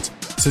good hands.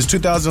 Since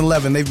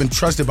 2011, they've been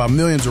trusted by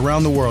millions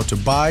around the world to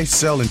buy,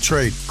 sell, and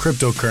trade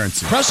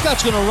cryptocurrency.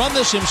 Prescott's going to run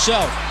this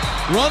himself.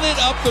 Run it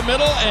up the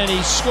middle, and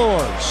he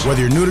scores.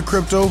 Whether you're new to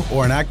crypto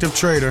or an active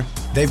trader,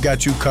 they've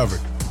got you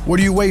covered. What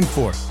are you waiting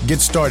for? Get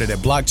started at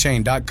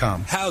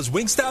blockchain.com. How's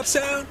Wingstop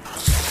sound?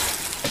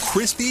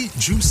 Crispy,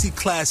 juicy,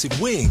 classic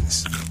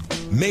wings.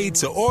 Made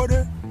to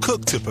order,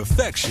 cooked to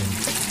perfection.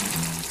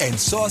 And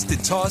sauced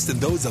and tossed in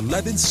those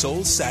 11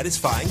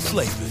 soul-satisfying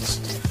flavors.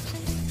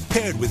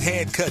 Paired with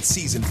hand-cut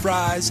seasoned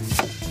fries,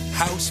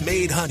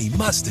 house-made honey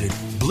mustard,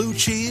 blue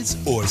cheese,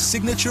 or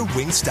signature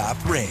Wingstop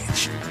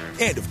ranch.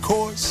 And, of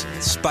course,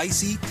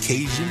 spicy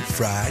Cajun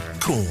fried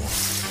corn.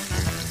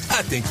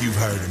 I think you've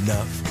heard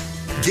enough.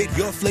 Get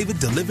your flavor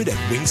delivered at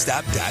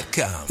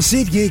Wingstop.com.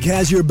 SeatGeek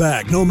has your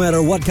back no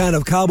matter what kind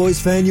of Cowboys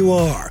fan you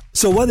are.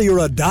 So whether you're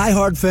a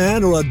diehard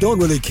fan or a don't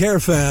really care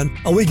fan,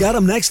 a we got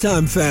 'em next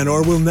time fan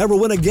or we'll never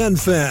win again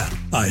fan,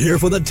 a here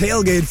for the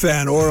tailgate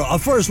fan or a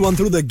first one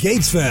through the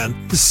gates fan,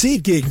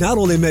 SeatGeek not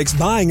only makes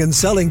buying and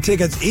selling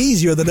tickets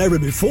easier than ever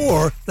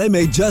before, they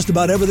made just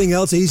about everything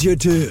else easier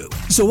too.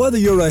 So whether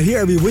you're a here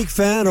every week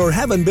fan or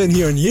haven't been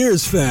here in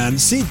years fan,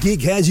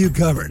 SeatGeek has you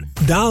covered.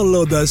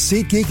 Download the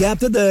SeatGeek app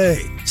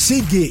today.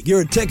 SeatGeek,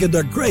 your ticket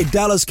to great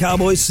Dallas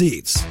Cowboys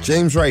seats.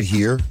 James Wright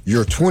here,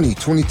 your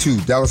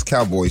 2022 Dallas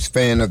Cowboys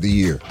Fan of the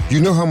Year.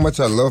 You know how much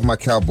I love my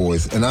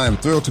Cowboys, and I am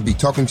thrilled to be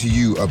talking to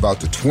you about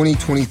the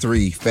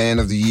 2023 Fan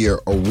of the Year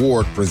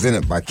award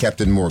presented by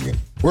Captain Morgan.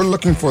 We're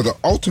looking for the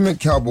ultimate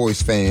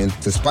Cowboys fan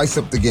to spice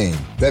up the game.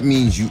 That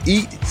means you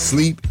eat,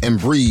 sleep, and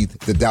breathe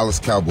the Dallas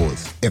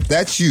Cowboys. If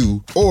that's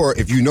you, or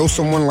if you know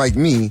someone like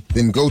me,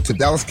 then go to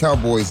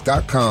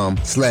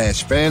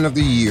DallasCowboys.com/fan of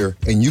the year,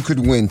 and you could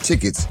win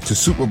tickets to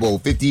Super Bowl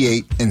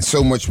 58 and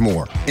so much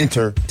more.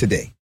 Enter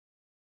today.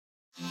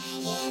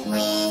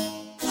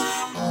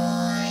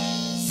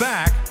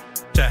 Back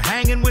to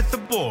Hanging with the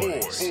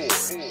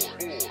Boys.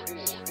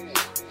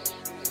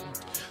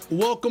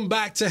 Welcome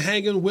back to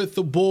Hanging with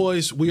the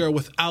Boys. We are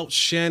without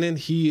Shannon.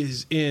 He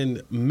is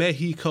in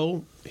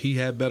Mexico. He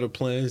had better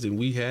plans than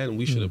we had, and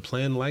we should have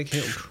planned like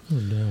him.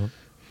 No.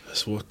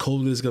 That's what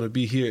cold is going to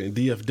be here in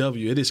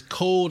DFW. It is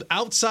cold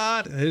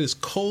outside, and it is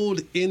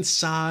cold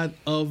inside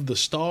of the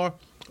Star.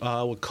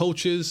 With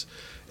coaches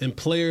and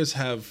players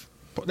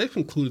they've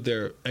concluded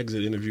their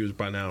exit interviews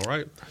by now,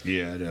 right?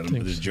 Yeah,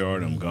 this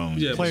Jordan gone.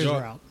 Yeah, players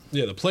are out.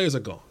 Yeah, the players are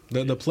gone.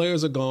 The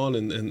players are gone,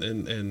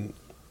 and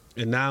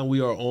now we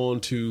are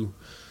on to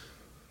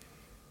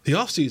the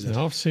offseason. The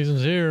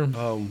offseason's here.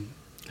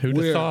 Who'd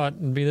have thought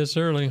it'd be this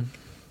early?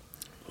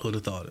 Who'd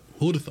have thought it?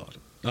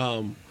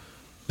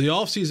 The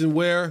offseason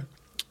where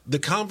the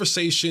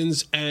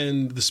conversations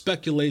and the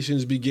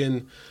speculations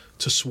begin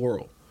to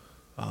swirl.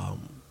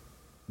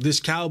 This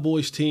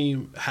Cowboys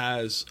team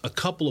has a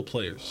couple of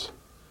players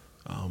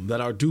that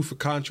are due for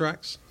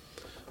contracts.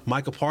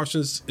 Micah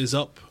Parsons is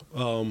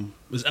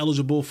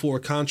eligible for a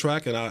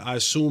contract, and I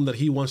assume that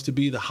he wants to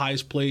be the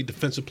highest paid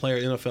defensive player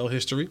in NFL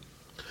history.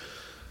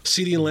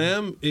 CeeDee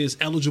Lamb is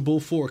eligible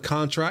for a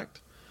contract.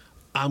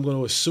 I'm going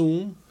to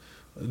assume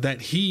that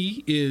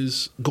he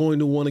is going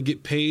to want to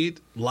get paid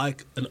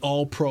like an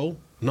all-pro,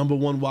 number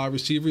one wide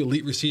receiver,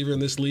 elite receiver in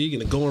this league,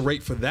 and the going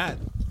rate for that,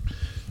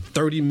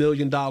 $30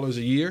 million a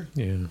year.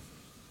 Yeah.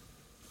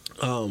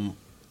 And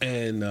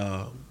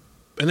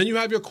then you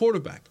have your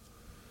quarterback.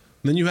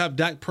 Then you have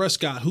Dak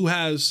Prescott,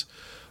 who's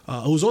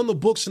on the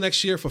books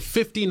next year for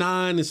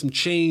 $59 and some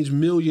change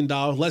million.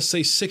 Let's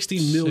say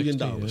 $60 million.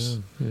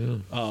 Yeah.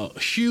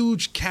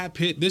 Huge cap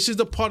hit. This is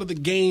the part of the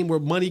game where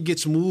money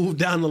gets moved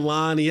down the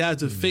line. He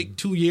has a fake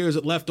 2 years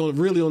left on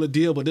the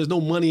deal, but there's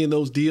no money in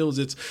those deals.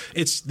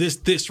 It's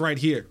this right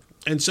here.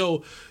 And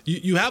so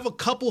you have a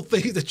couple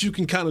things that you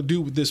can kind of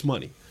do with this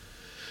money.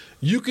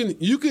 You can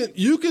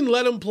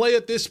let him play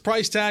at this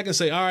price tag and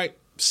say, all right,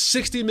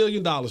 $60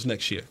 million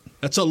next year.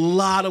 That's a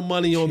lot of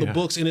money on the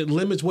books, and it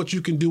limits what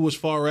you can do as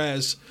far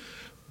as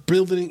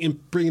building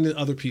and bringing in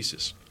other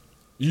pieces.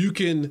 You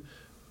can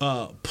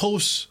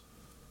post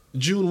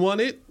June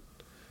 1 it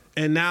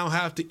and now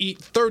have to eat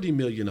 $30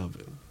 million of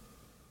it.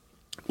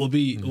 Will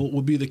be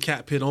the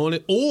cap hit on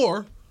it.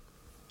 Or,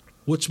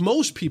 which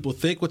most people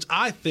think, which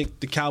I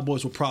think the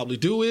Cowboys will probably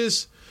do,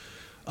 is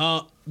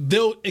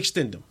they'll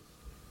extend them.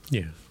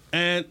 Yeah.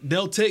 And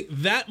they'll take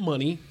that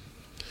money,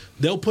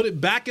 they'll put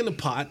it back in the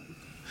pot,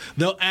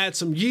 they'll add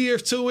some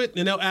years to it,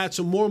 and they'll add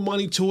some more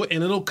money to it,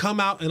 and it'll come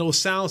out and it'll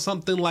sound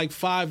something like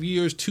 5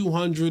 years,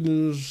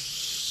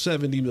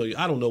 $270 million.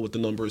 I don't know what the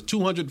number is,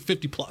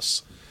 250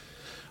 plus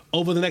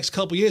over the next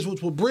couple of years,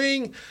 which will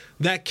bring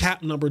that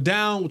cap number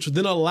down, which will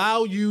then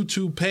allow you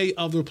to pay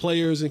other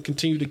players and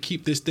continue to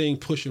keep this thing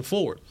pushing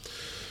forward.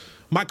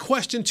 My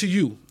question to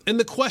you, and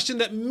the question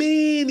that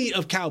many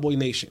of Cowboy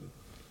Nation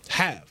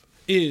have,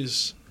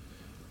 is,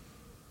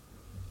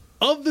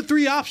 of the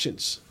three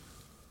options,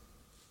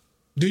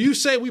 do you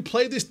say we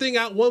play this thing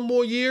out one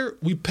more year,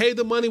 we pay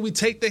the money, we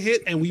take the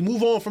hit, and we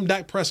move on from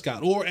Dak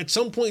Prescott? Or at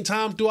some point in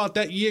time throughout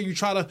that year, you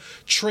try to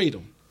trade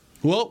him?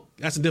 Well,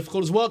 that's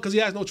difficult as well because he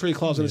has no trade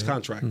clause in his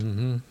contract.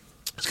 Mm-hmm.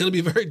 It's going to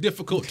be very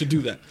difficult to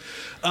do that.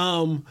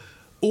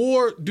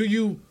 Or do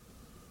you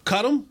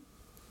cut him,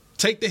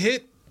 take the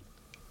hit,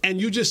 and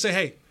you just say,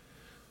 hey,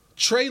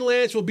 Trey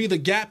Lance will be the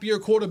gap year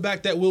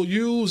quarterback that we'll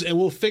use, and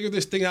we'll figure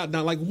this thing out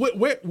now. Like,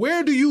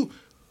 where do you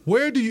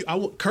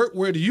Kurt,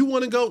 where do you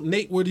want to go?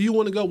 Nate, where do you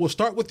want to go? We'll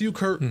start with you,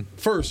 Kurt,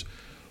 first.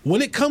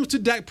 When it comes to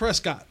Dak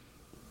Prescott,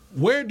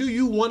 where do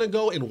you want to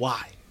go and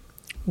why?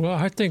 Well,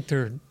 I think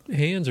their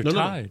hands are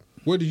tied. No.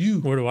 Where do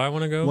I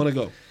want to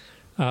go?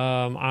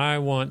 I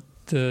want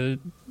the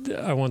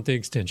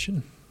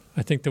extension.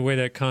 I think the way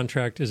that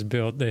contract is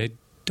built, they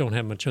don't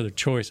have much other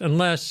choice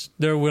unless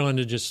they're willing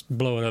to just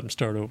blow it up and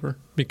start over.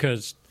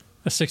 Because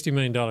a $60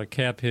 million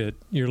cap hit,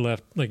 you're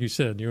left, like you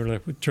said, you're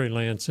left with Trey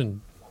Lance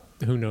and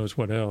who knows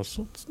what else.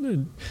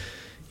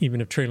 Even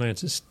if Trey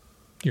Lance is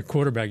your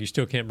quarterback, you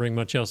still can't bring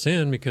much else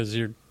in because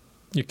your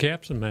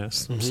cap's a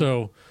mess. Mm-hmm.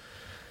 So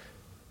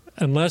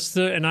And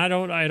I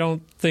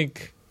don't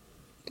think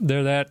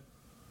they're that.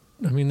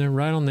 I mean, they're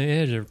right on the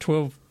edge of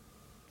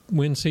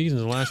 12-win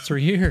seasons the last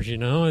 3 years.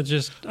 It's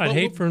just I'd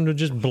hate for them to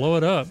just blow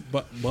it up.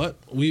 But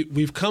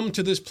we've come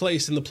to this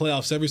place in the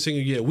playoffs every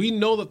single year. We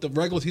know that the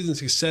regular season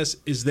success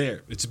is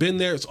there. It's been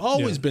there. It's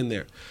always been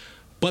there.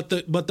 But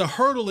the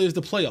hurdle is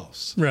the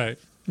playoffs. Right.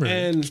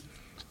 And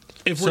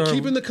if we're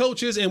keeping the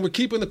coaches and we're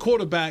keeping the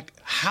quarterback,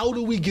 how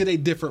do we get a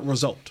different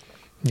result?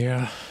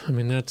 Yeah, I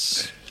mean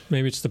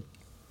maybe it's the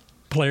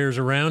players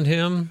around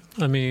him.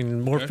 I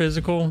mean, more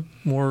physical,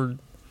 more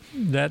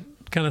that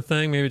kind of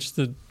thing. Maybe it's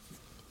the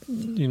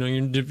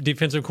your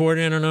defensive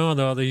coordinator. I don't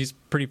know, although he's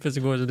pretty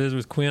physical as it is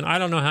with Quinn. I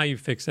don't know how you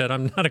fix that.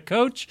 I'm not a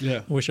coach.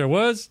 Yeah. I wish I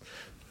was.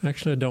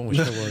 Actually, I don't wish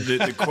I was.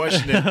 The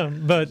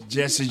question but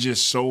Jesse,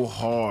 just so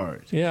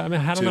hard. Yeah, I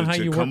mean, I don't know how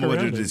you work around it. To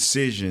come with a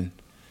decision.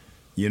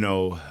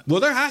 Well,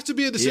 there has to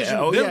be a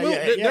decision.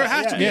 There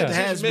has to be a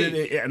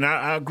decision. And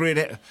I agree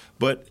that.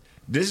 But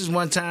this is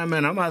one time,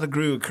 man, I'm out to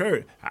agree with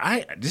Kurt.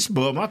 This is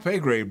above my pay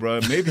grade,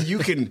 bro. Maybe you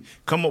can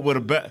come up with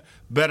a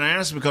better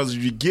answer, because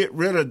if you get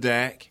rid of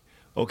Dak,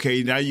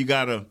 okay, now you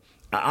got to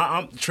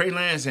Trey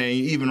Lance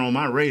ain't even on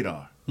my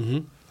radar. Mm-hmm.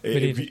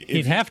 But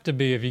he'd have to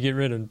be if you get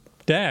rid of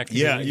Dak.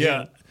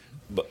 Yeah.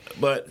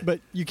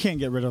 But you can't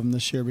get rid of him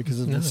this year because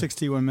of the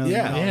 $61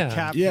 million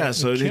cap. Yeah,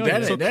 so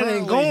that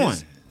ain't going.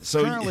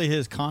 Currently,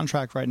 his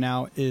contract right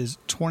now is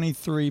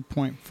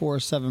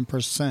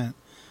 23.47%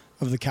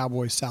 of the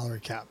Cowboys' salary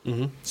cap.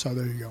 Mm-hmm. So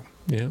there you go.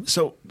 Yeah.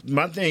 So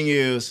my thing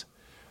is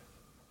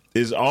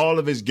all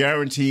of his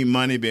guaranteed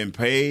money been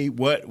paid?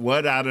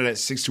 What out of that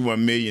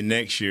 $61 million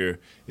next year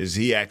is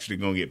he actually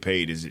going to get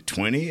paid? Is it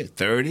 20 or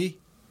 30?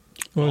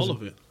 All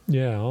of it.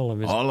 Yeah, all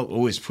of it.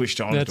 It's pushed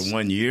on to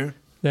 1 year.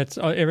 That's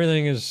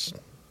everything is.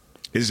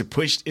 Is it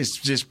pushed? It's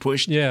just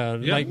pushed. Yeah,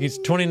 like it's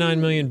 $29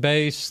 million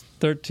base,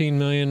 $13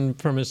 million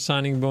from his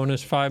signing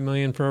bonus, $5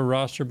 million for a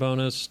roster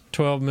bonus,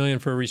 $12 million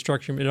for a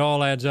restructuring. It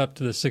all adds up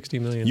to the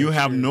 $60 million. You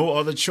have no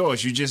other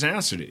choice. You just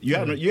answered it.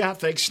 You have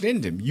to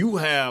extend him. You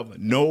have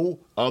no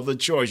other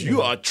choice.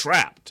 You are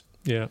trapped.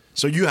 Yeah.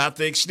 So you have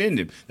to extend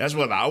him. That's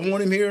whether I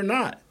want him here or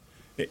not.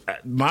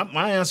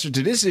 My answer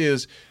to this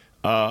is,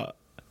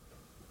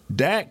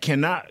 Dak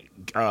cannot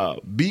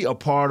be a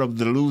part of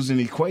the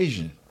losing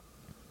equation.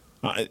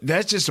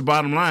 That's just the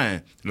bottom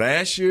line.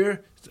 Last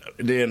year,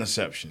 the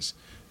interceptions.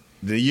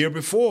 The year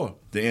before,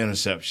 the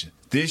interception.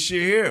 This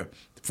year here,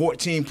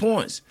 14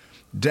 points.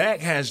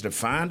 Dak has to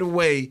find a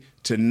way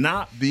to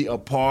not be a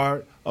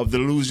part of the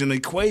losing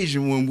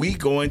equation when we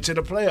go into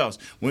the playoffs.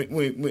 When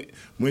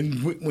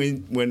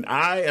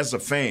I, as a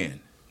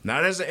fan,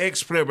 not as an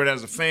ex-player, but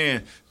as a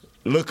fan,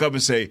 look up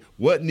and say,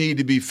 what need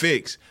to be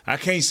fixed? I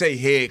can't say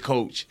head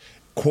coach,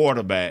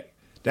 quarterback.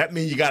 That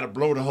means you got to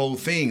blow the whole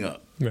thing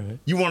up. Right.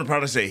 You want to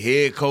probably say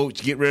head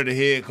coach, get rid of the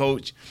head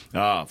coach,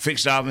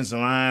 fix the offensive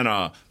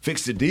line,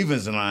 fix the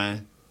defensive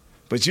line.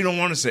 But you don't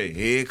want to say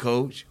head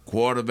coach,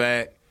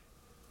 quarterback.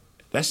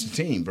 That's the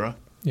team, bro.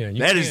 Yeah,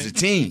 that is the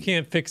team. You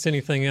can't fix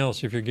anything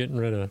else if you're getting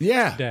rid of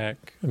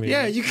Dak. I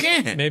mean, you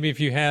can. Maybe if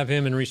you have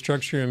him and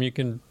restructure him, you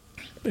can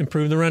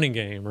improve the running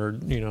game or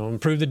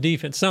improve the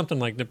defense, something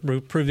like that,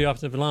 improve the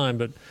offensive line.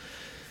 But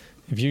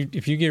if you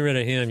get rid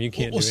of him, you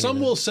can't. Well,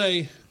 some will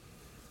say,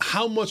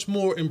 how much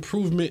more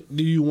improvement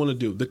do you want to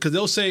do? Because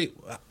they'll say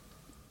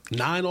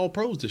 9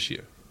 All-Pros this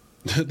year.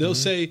 They'll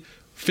say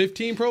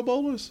 15 Pro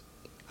Bowlers.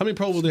 How many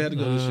Pro Bowls they had to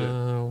go this year?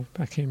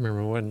 I can't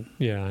remember when.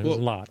 Yeah, it was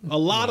a lot. A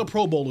lot of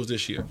Pro Bowlers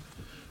this year,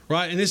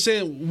 right? And they're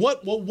saying,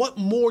 what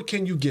more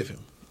can you give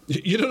him?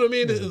 You know what I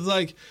mean? Yeah. It's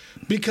like,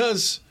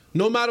 because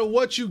no matter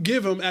what you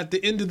give him, at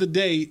the end of the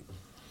day,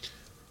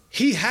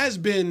 he has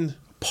been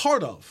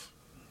part of,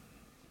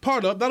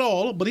 not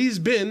all, but he's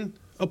been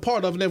a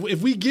part of. And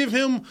if we give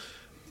him.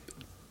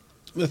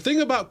 The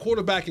thing about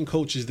quarterback and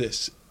coach is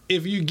this.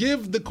 If you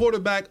give the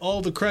quarterback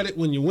all the credit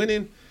when you're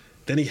winning,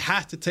 then he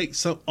has to take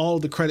all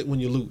the credit when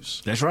you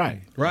lose. That's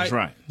right. That's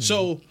right.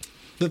 So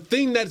the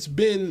thing that's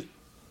been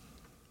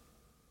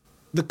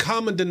the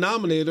common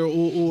denominator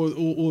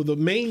or the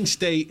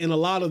mainstay in a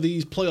lot of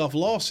these playoff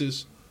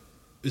losses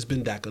has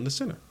been Dak under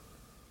center.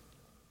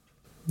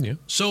 Yeah.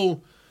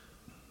 So,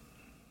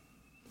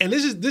 and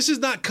this is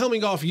not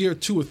coming off year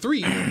 2 or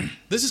 3.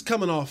 This is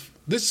coming off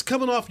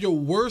your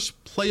worst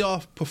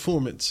playoff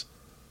performance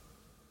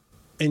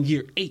in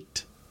year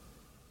 8.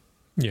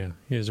 Yeah,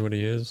 he is what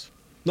he is.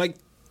 Like,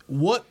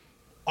 what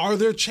are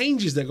there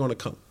changes that are going to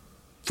come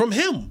from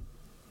him?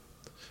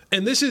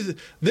 And this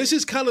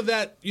is kind of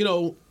that,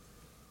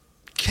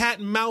 cat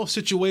and mouse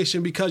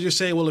situation, because you're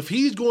saying, well, if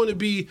he's going to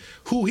be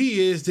who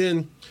he is,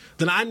 then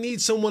I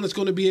need someone that's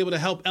going to be able to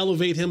help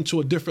elevate him to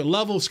a different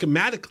level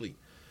schematically,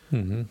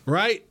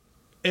 right?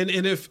 And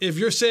if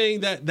you're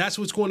saying that that's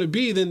what's going to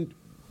be, then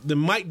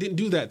Mike didn't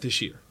do that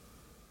this year.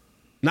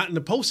 Not in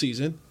the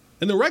postseason.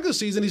 In the regular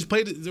season, he's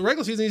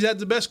had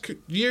the best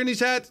year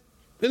he's had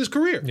in his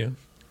career. Yeah.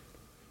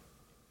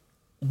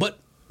 But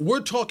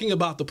we're talking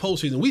about the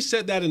postseason. We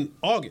said that in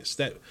August,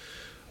 that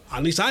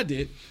at least I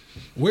did.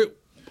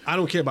 I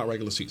don't care about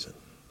regular season.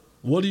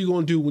 What are you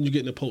going to do when you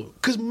get in the post?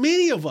 Because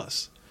many of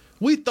us,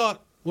 we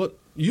thought What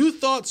you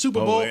thought Super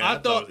Bowl? Yeah, I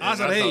thought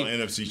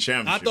NFC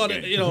Championship. I thought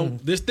game.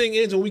 this thing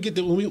ends when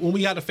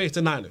we got to face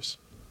the Niners.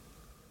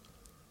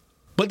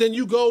 But then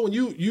you go and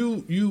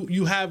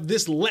you have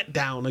this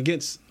letdown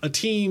against a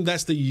team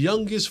that's the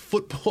youngest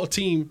football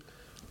team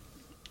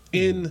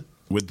in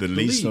with the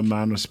least league.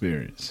 amount of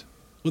experience,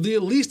 with the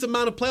least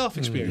amount of playoff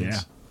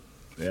experience.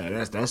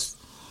 Yeah, that's.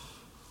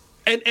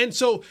 And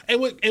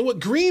what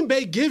Green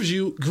Bay gives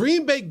you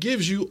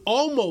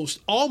almost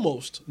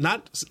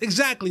not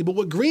exactly, but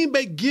what Green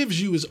Bay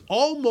gives you is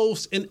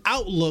almost an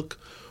outlook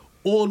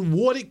on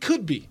what it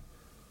could be.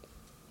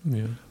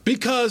 Yeah.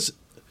 Because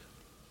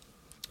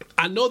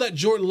I know that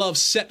Jordan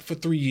Love's set for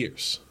 3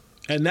 years,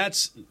 and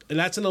that's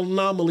an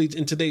anomaly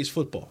in today's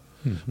football.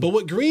 Mm-hmm. But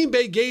what Green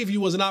Bay gave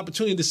you was an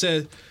opportunity to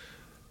say,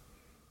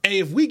 hey,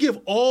 if we just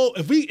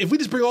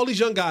bring all these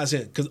young guys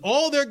in, because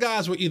all their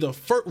guys were either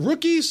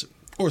rookies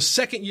or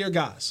second-year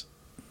guys,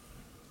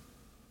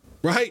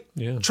 right?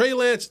 Yeah. Trey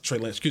Lance,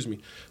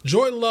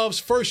 Jordan Love's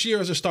first year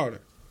as a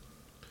starter.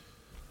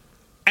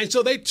 And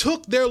so they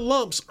took their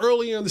lumps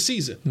earlier in the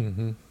season,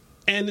 mm-hmm.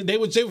 and they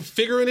were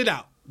figuring it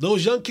out.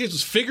 Those young kids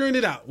was figuring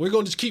it out. We're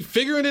going to just keep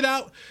figuring it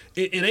out.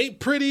 It ain't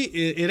pretty.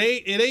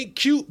 It ain't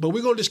cute, but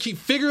we're going to just keep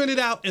figuring it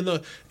out. And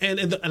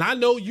I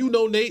know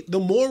Nate, the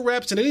more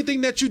reps and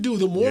anything that you do,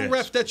 the more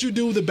reps that you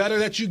do, the better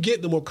that you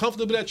get, the more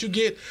comfortable that you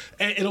get.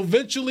 And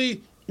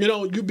eventually,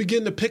 you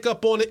begin to pick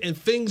up on it and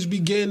things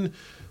begin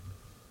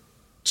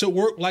to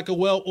work like a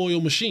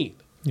well-oiled machine.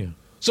 Yeah.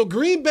 So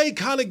Green Bay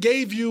kind of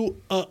gave you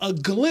a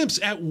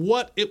glimpse at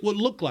what it would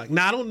look like.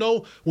 Now, I don't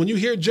know, when you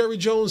hear Jerry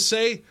Jones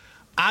say,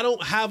 I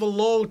don't have a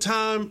long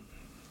time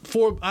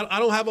for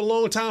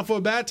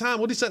a bad time.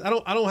 What he said, I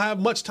don't have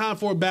much time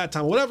for a bad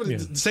time. Whatever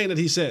the saying that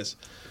he says.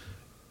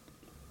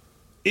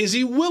 Is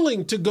he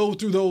willing to go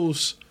through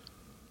those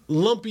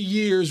lumpy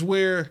years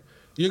where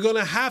you're going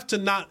to have to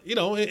not,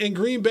 in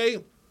Green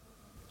Bay,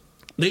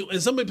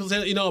 and some people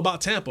say, about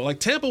Tampa. Like,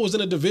 Tampa was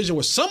in a division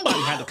where somebody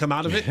had to come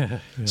out of it. Yeah.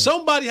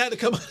 Somebody had to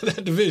come out of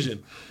that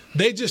division.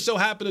 They just so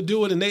happened to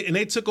do it, and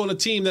they took on a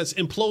team that's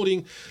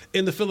imploding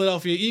in the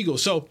Philadelphia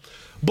Eagles. So,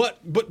 but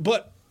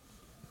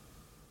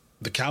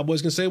the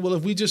Cowboys can say, well,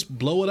 if we just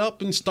blow it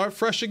up and start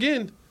fresh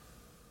again,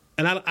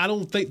 and I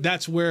don't think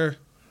that's where,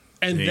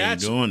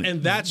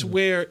 that's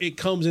where it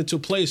comes into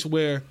place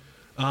where,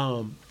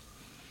 and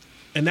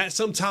that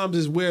sometimes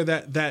is where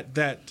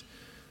that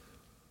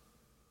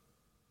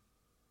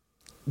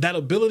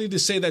ability to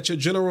say that your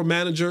general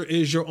manager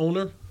is your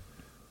owner,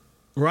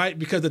 right?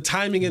 Because the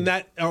timing and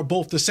that are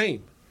both the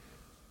same.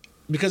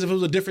 Because if it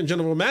was a different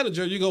general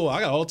manager, you go, well,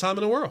 I got all the time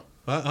in the world.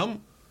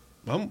 I'm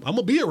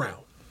gonna be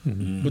around.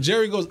 Mm-hmm. But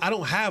Jerry goes, I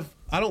don't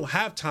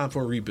have time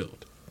for a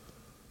rebuild.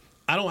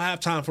 I don't have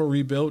time for a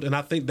rebuild, and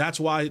I think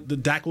that's why the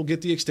Dak will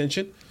get the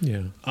extension.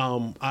 Yeah.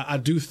 I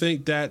do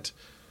think that.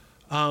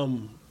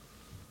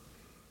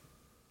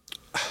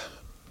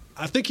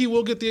 I think he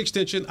will get the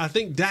extension. I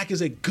think Dak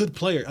is a good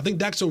player. I think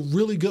Dak's a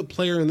really good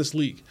player in this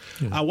league.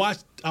 Yeah.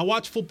 I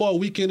watch football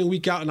week in and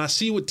week out, and I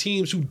see what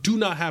teams who do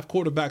not have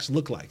quarterbacks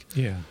look like.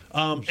 Yeah.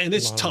 And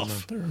it's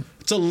tough.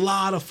 It's a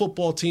lot of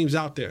football teams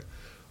out there.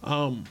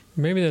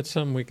 Maybe that's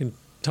something we can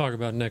talk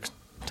about next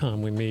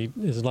time we meet,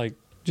 is like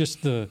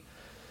just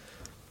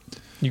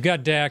you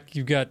got Dak,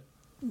 you got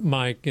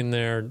Mike in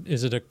there.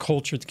 Is it a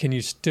culture? Can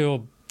you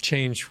still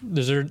change?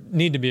 Does there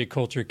need to be a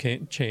culture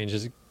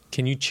change?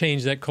 Can you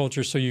change that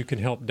culture so you can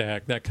help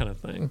Dak, that kind of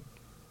thing?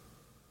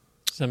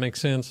 Does that make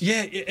sense?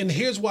 Yeah, and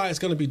here's why it's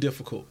going to be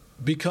difficult.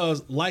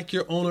 Because like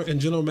your owner and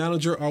general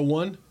manager are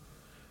one,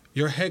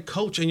 your head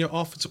coach and your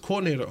offensive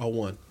coordinator are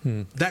one.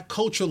 That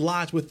culture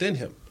lies within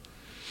him.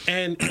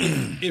 And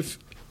if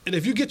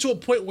you get to a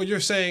point where you're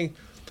saying,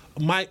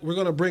 Mike, you're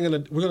going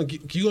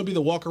to be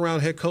the walk around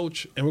head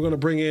coach, and we're going to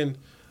bring in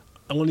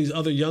one of these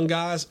other young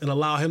guys and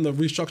allow him to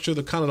restructure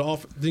the kind of the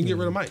offense, then get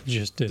rid of Mike.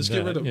 Just get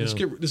rid of him. Just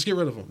get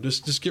rid of him.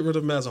 Just get rid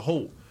of him as a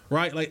whole,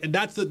 right? Like, and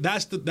that's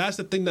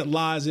the thing that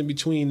lies in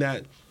between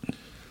that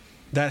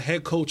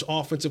head coach,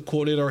 offensive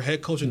coordinator, or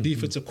head coach and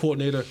defensive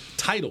coordinator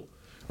title,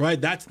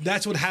 right?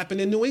 That's what happened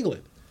in New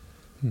England,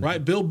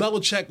 right? Bill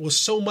Belichick was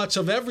so much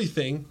of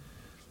everything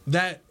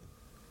that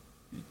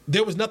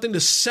there was nothing to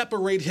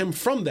separate him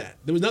from that.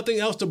 There was nothing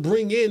else to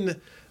bring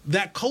in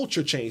that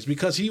culture change,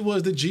 because he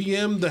was the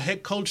GM, the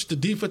head coach, the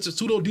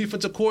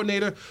pseudo-defensive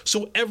coordinator,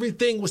 so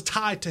everything was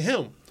tied to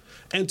him.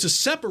 And to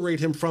separate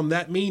him from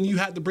that mean you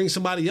had to bring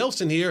somebody else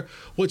in here,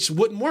 which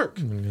wouldn't work.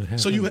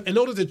 So in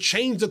order to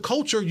change the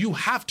culture, you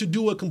have to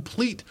do a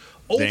complete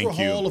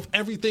overhaul of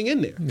everything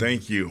in there.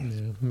 Thank you.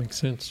 Yeah, makes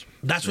sense.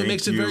 That's what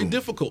makes it very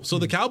difficult. So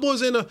the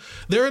Cowboys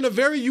they're in a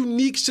very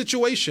unique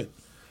situation.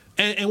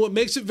 And what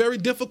makes it very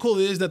difficult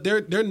is that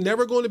they're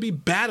never going to be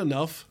bad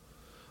enough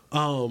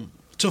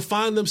to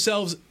find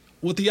themselves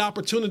with the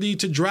opportunity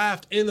to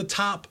draft in the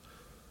top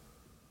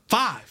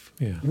 5,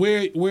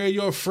 where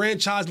your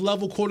franchise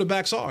level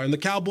quarterbacks are. And the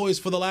Cowboys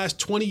for the last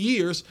 20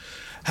 years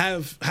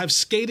have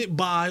skated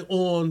by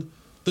on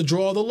the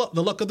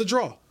luck of the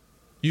draw.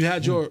 You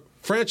had your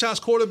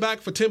franchise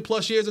quarterback for 10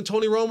 plus years in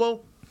Tony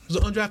Romo, was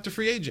an undrafted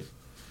free agent.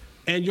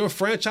 and your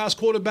franchise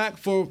quarterback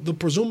for the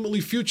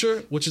presumably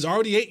future, which is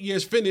already 8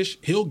 years finished,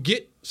 he'll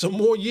get some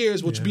more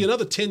years, which would be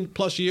another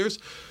 10-plus years,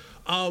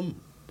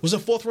 was a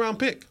fourth-round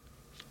pick.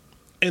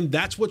 And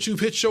that's what you've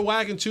hitched your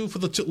wagon to for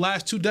the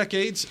last 2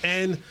 decades.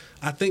 And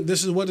I think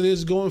this is what it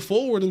is going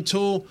forward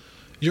until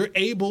you're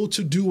able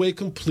to do a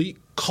complete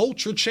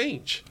culture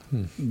change.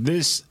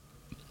 This,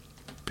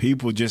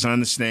 people just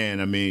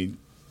understand. I mean,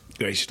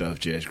 great stuff,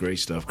 Jess. Great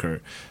stuff,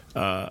 Kurt.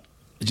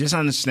 Just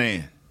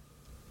understand,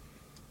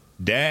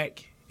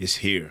 Dak is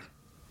here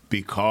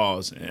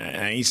because,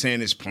 I ain't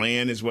saying his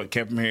plan is what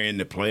kept him here in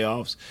the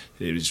playoffs.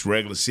 His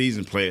regular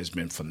season play has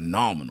been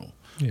phenomenal.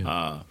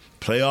 Yeah.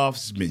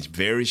 Playoffs has been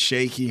very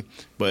shaky,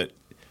 but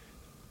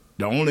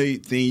the only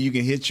thing you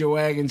can hit your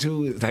wagon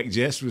to, like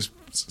Jess was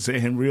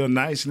saying real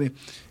nicely,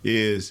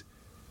 is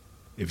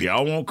if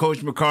y'all want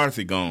Coach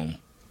McCarthy gone,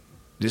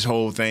 this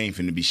whole thing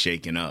finna be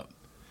shaken up.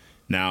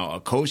 Now, a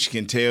coach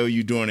can tell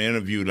you during an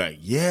interview, like,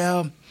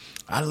 yeah,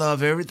 I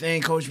love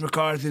everything Coach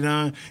McCarthy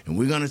done, and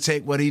we're gonna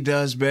take what he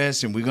does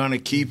best, and we're gonna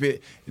keep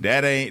it.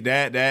 That right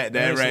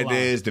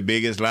there is the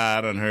biggest lie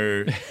I done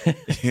heard.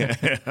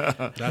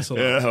 That's a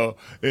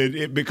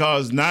lie.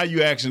 Because now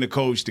you're asking the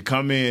coach to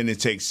come in and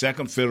take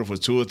second fiddle for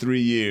 2 or 3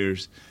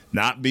 years,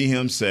 not be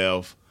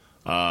himself,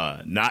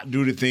 not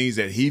do the things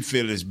that he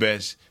feels is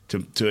best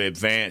to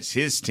advance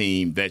his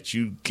team that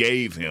you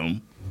gave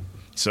him.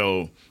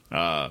 So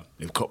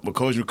if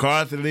Coach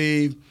McCarthy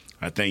leave,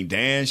 I think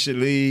Dan should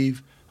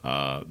leave.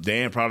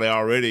 Dan probably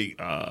already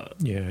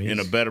in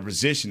a better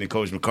position than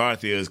Coach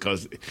McCarthy is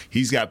because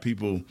he's got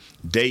people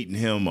dating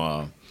him,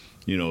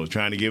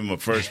 trying to give him a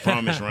first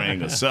promise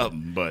ring or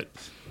something. But,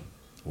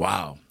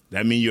 wow,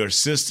 that means your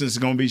assistant's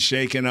going to be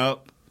shaken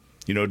up.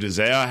 Does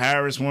Al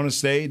Harris want to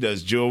stay?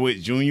 Does Joe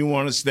Witt Jr.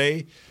 want to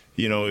stay?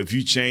 If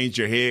you change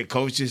your head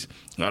coaches.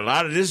 A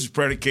lot of this is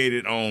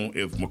predicated on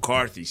if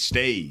McCarthy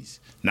stays.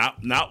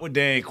 Not with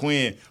Dan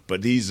Quinn,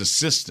 but these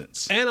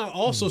assistants. And I'll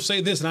also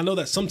say this, and I know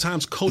that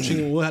sometimes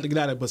coaching, we'll have to get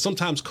at it, but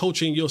sometimes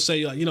coaching, you'll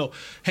say,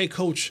 hey,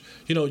 coach,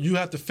 you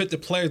have to fit the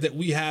players that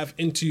we have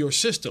into your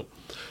system.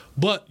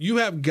 But you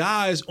have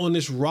guys on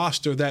this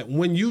roster that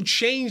when you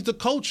change the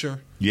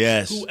culture,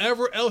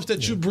 whoever else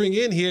that you bring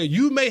in here,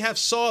 you may have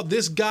saw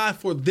this guy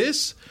for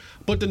this,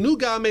 but the new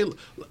guy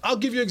I'll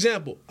give you an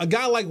example. A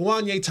guy like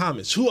Wanye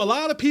Thomas, who a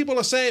lot of people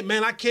are saying,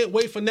 man, I can't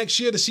wait for next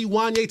year to see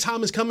Wanye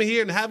Thomas come in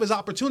here and have his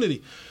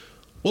opportunity.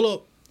 Well,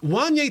 look,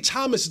 Wanye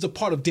Thomas is a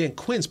part of Dan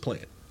Quinn's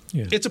plan.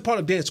 Yeah. It's a part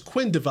of Dan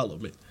Quinn's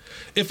development.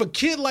 If a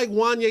kid like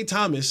Wanye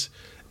Thomas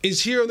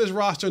is here on this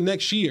roster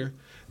next year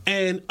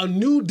and a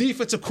new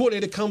defensive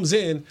coordinator comes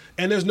in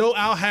and there's no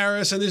Al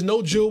Harris and there's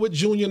no Joe Witt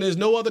Jr. and there's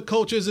no other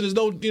coaches and there's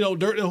no,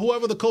 Dirt and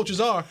whoever the coaches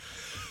are,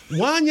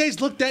 Wanye's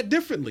looked at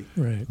differently.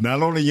 Right.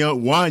 Not only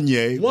young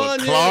Wanye, but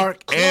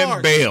Clark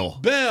and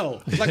Bell.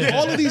 Like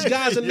all of these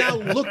guys are now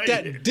looked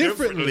at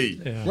differently.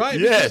 Yeah. Right?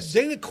 Yes. Because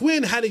Dana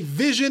Quinn had a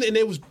vision and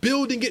they was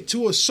building it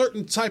to a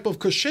certain type of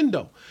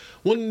crescendo.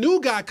 When a new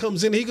guy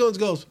comes in, he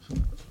goes,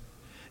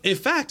 in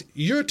fact,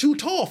 you're too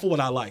tall for what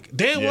I like.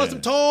 Dan wants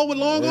him tall with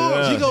long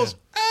arms. He goes,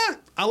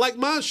 I like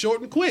mine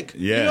short and quick.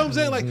 Yeah. You know what I'm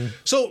saying? Like,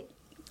 so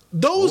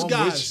those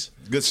guys.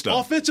 Good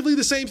stuff. Offensively,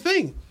 the same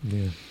thing.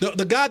 Yeah.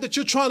 The guy that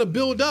you're trying to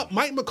build up,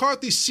 Mike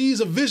McCarthy sees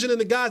a vision in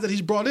the guys that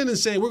he's brought in and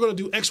saying, we're going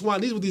to do X, Y,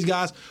 and Z with these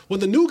guys. When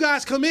the new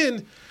guys come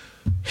in,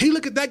 he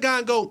look at that guy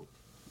and go,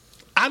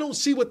 I don't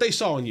see what they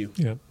saw in you.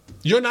 Yeah.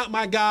 You're not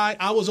my guy.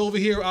 I was over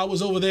here. I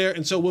was over there.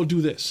 And so we'll do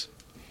this.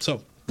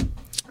 So,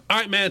 all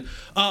right, man.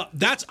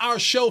 That's our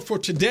show for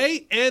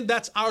today, and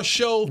that's our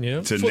show for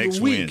next the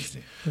week.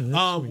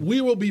 Wednesday. We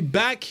will be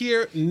back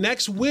here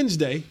next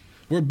Wednesday.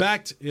 We're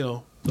back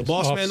to, the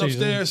boss man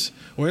upstairs.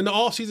 We're in the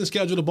off-season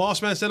schedule. The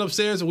boss man set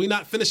upstairs, and we're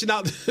not finishing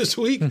out this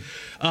week.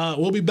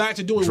 We'll be back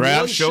to doing draft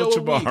one show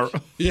tomorrow. A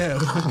week.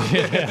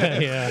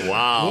 Yeah.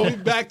 Wow. We'll be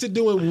back to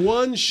doing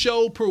one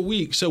show per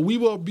week. So we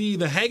will be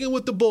the Hanging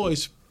with the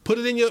Boys. Put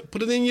it in your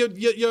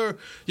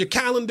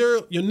calendar,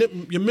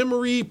 your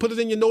memory. Put it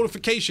in your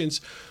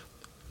notifications.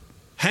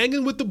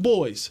 Hanging with the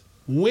Boys,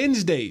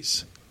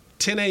 Wednesdays,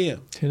 10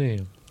 a.m. 10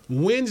 a.m.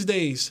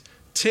 Wednesdays,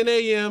 10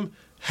 a.m.,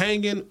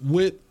 Hanging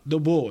with the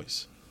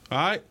Boys. All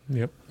right?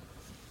 Yep.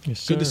 Yes,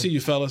 sir. Good to see you,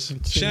 fellas.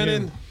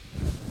 Shannon,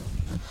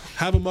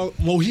 have a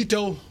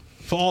mojito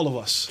for all of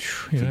us.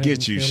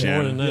 Forget you,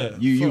 Shannon.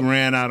 You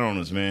ran out on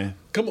us, man.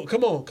 Come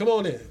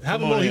on in.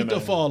 Have a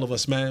mojito for all of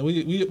us, man.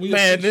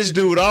 Man, this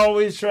dude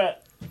always try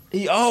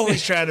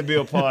to be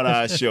a part of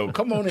our show.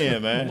 Come on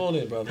in, man. Come on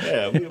in, brother.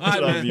 Yeah, we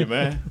love you,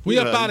 man. We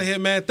up out of here,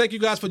 man. Thank you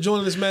guys for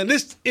joining us, man.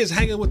 This is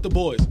Hanging with the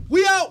Boys.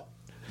 We out.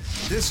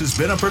 This has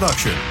been a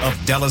production of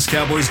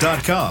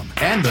DallasCowboys.com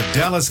and the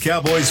Dallas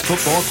Cowboys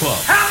Football Club.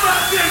 How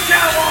about this,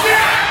 Cowboys?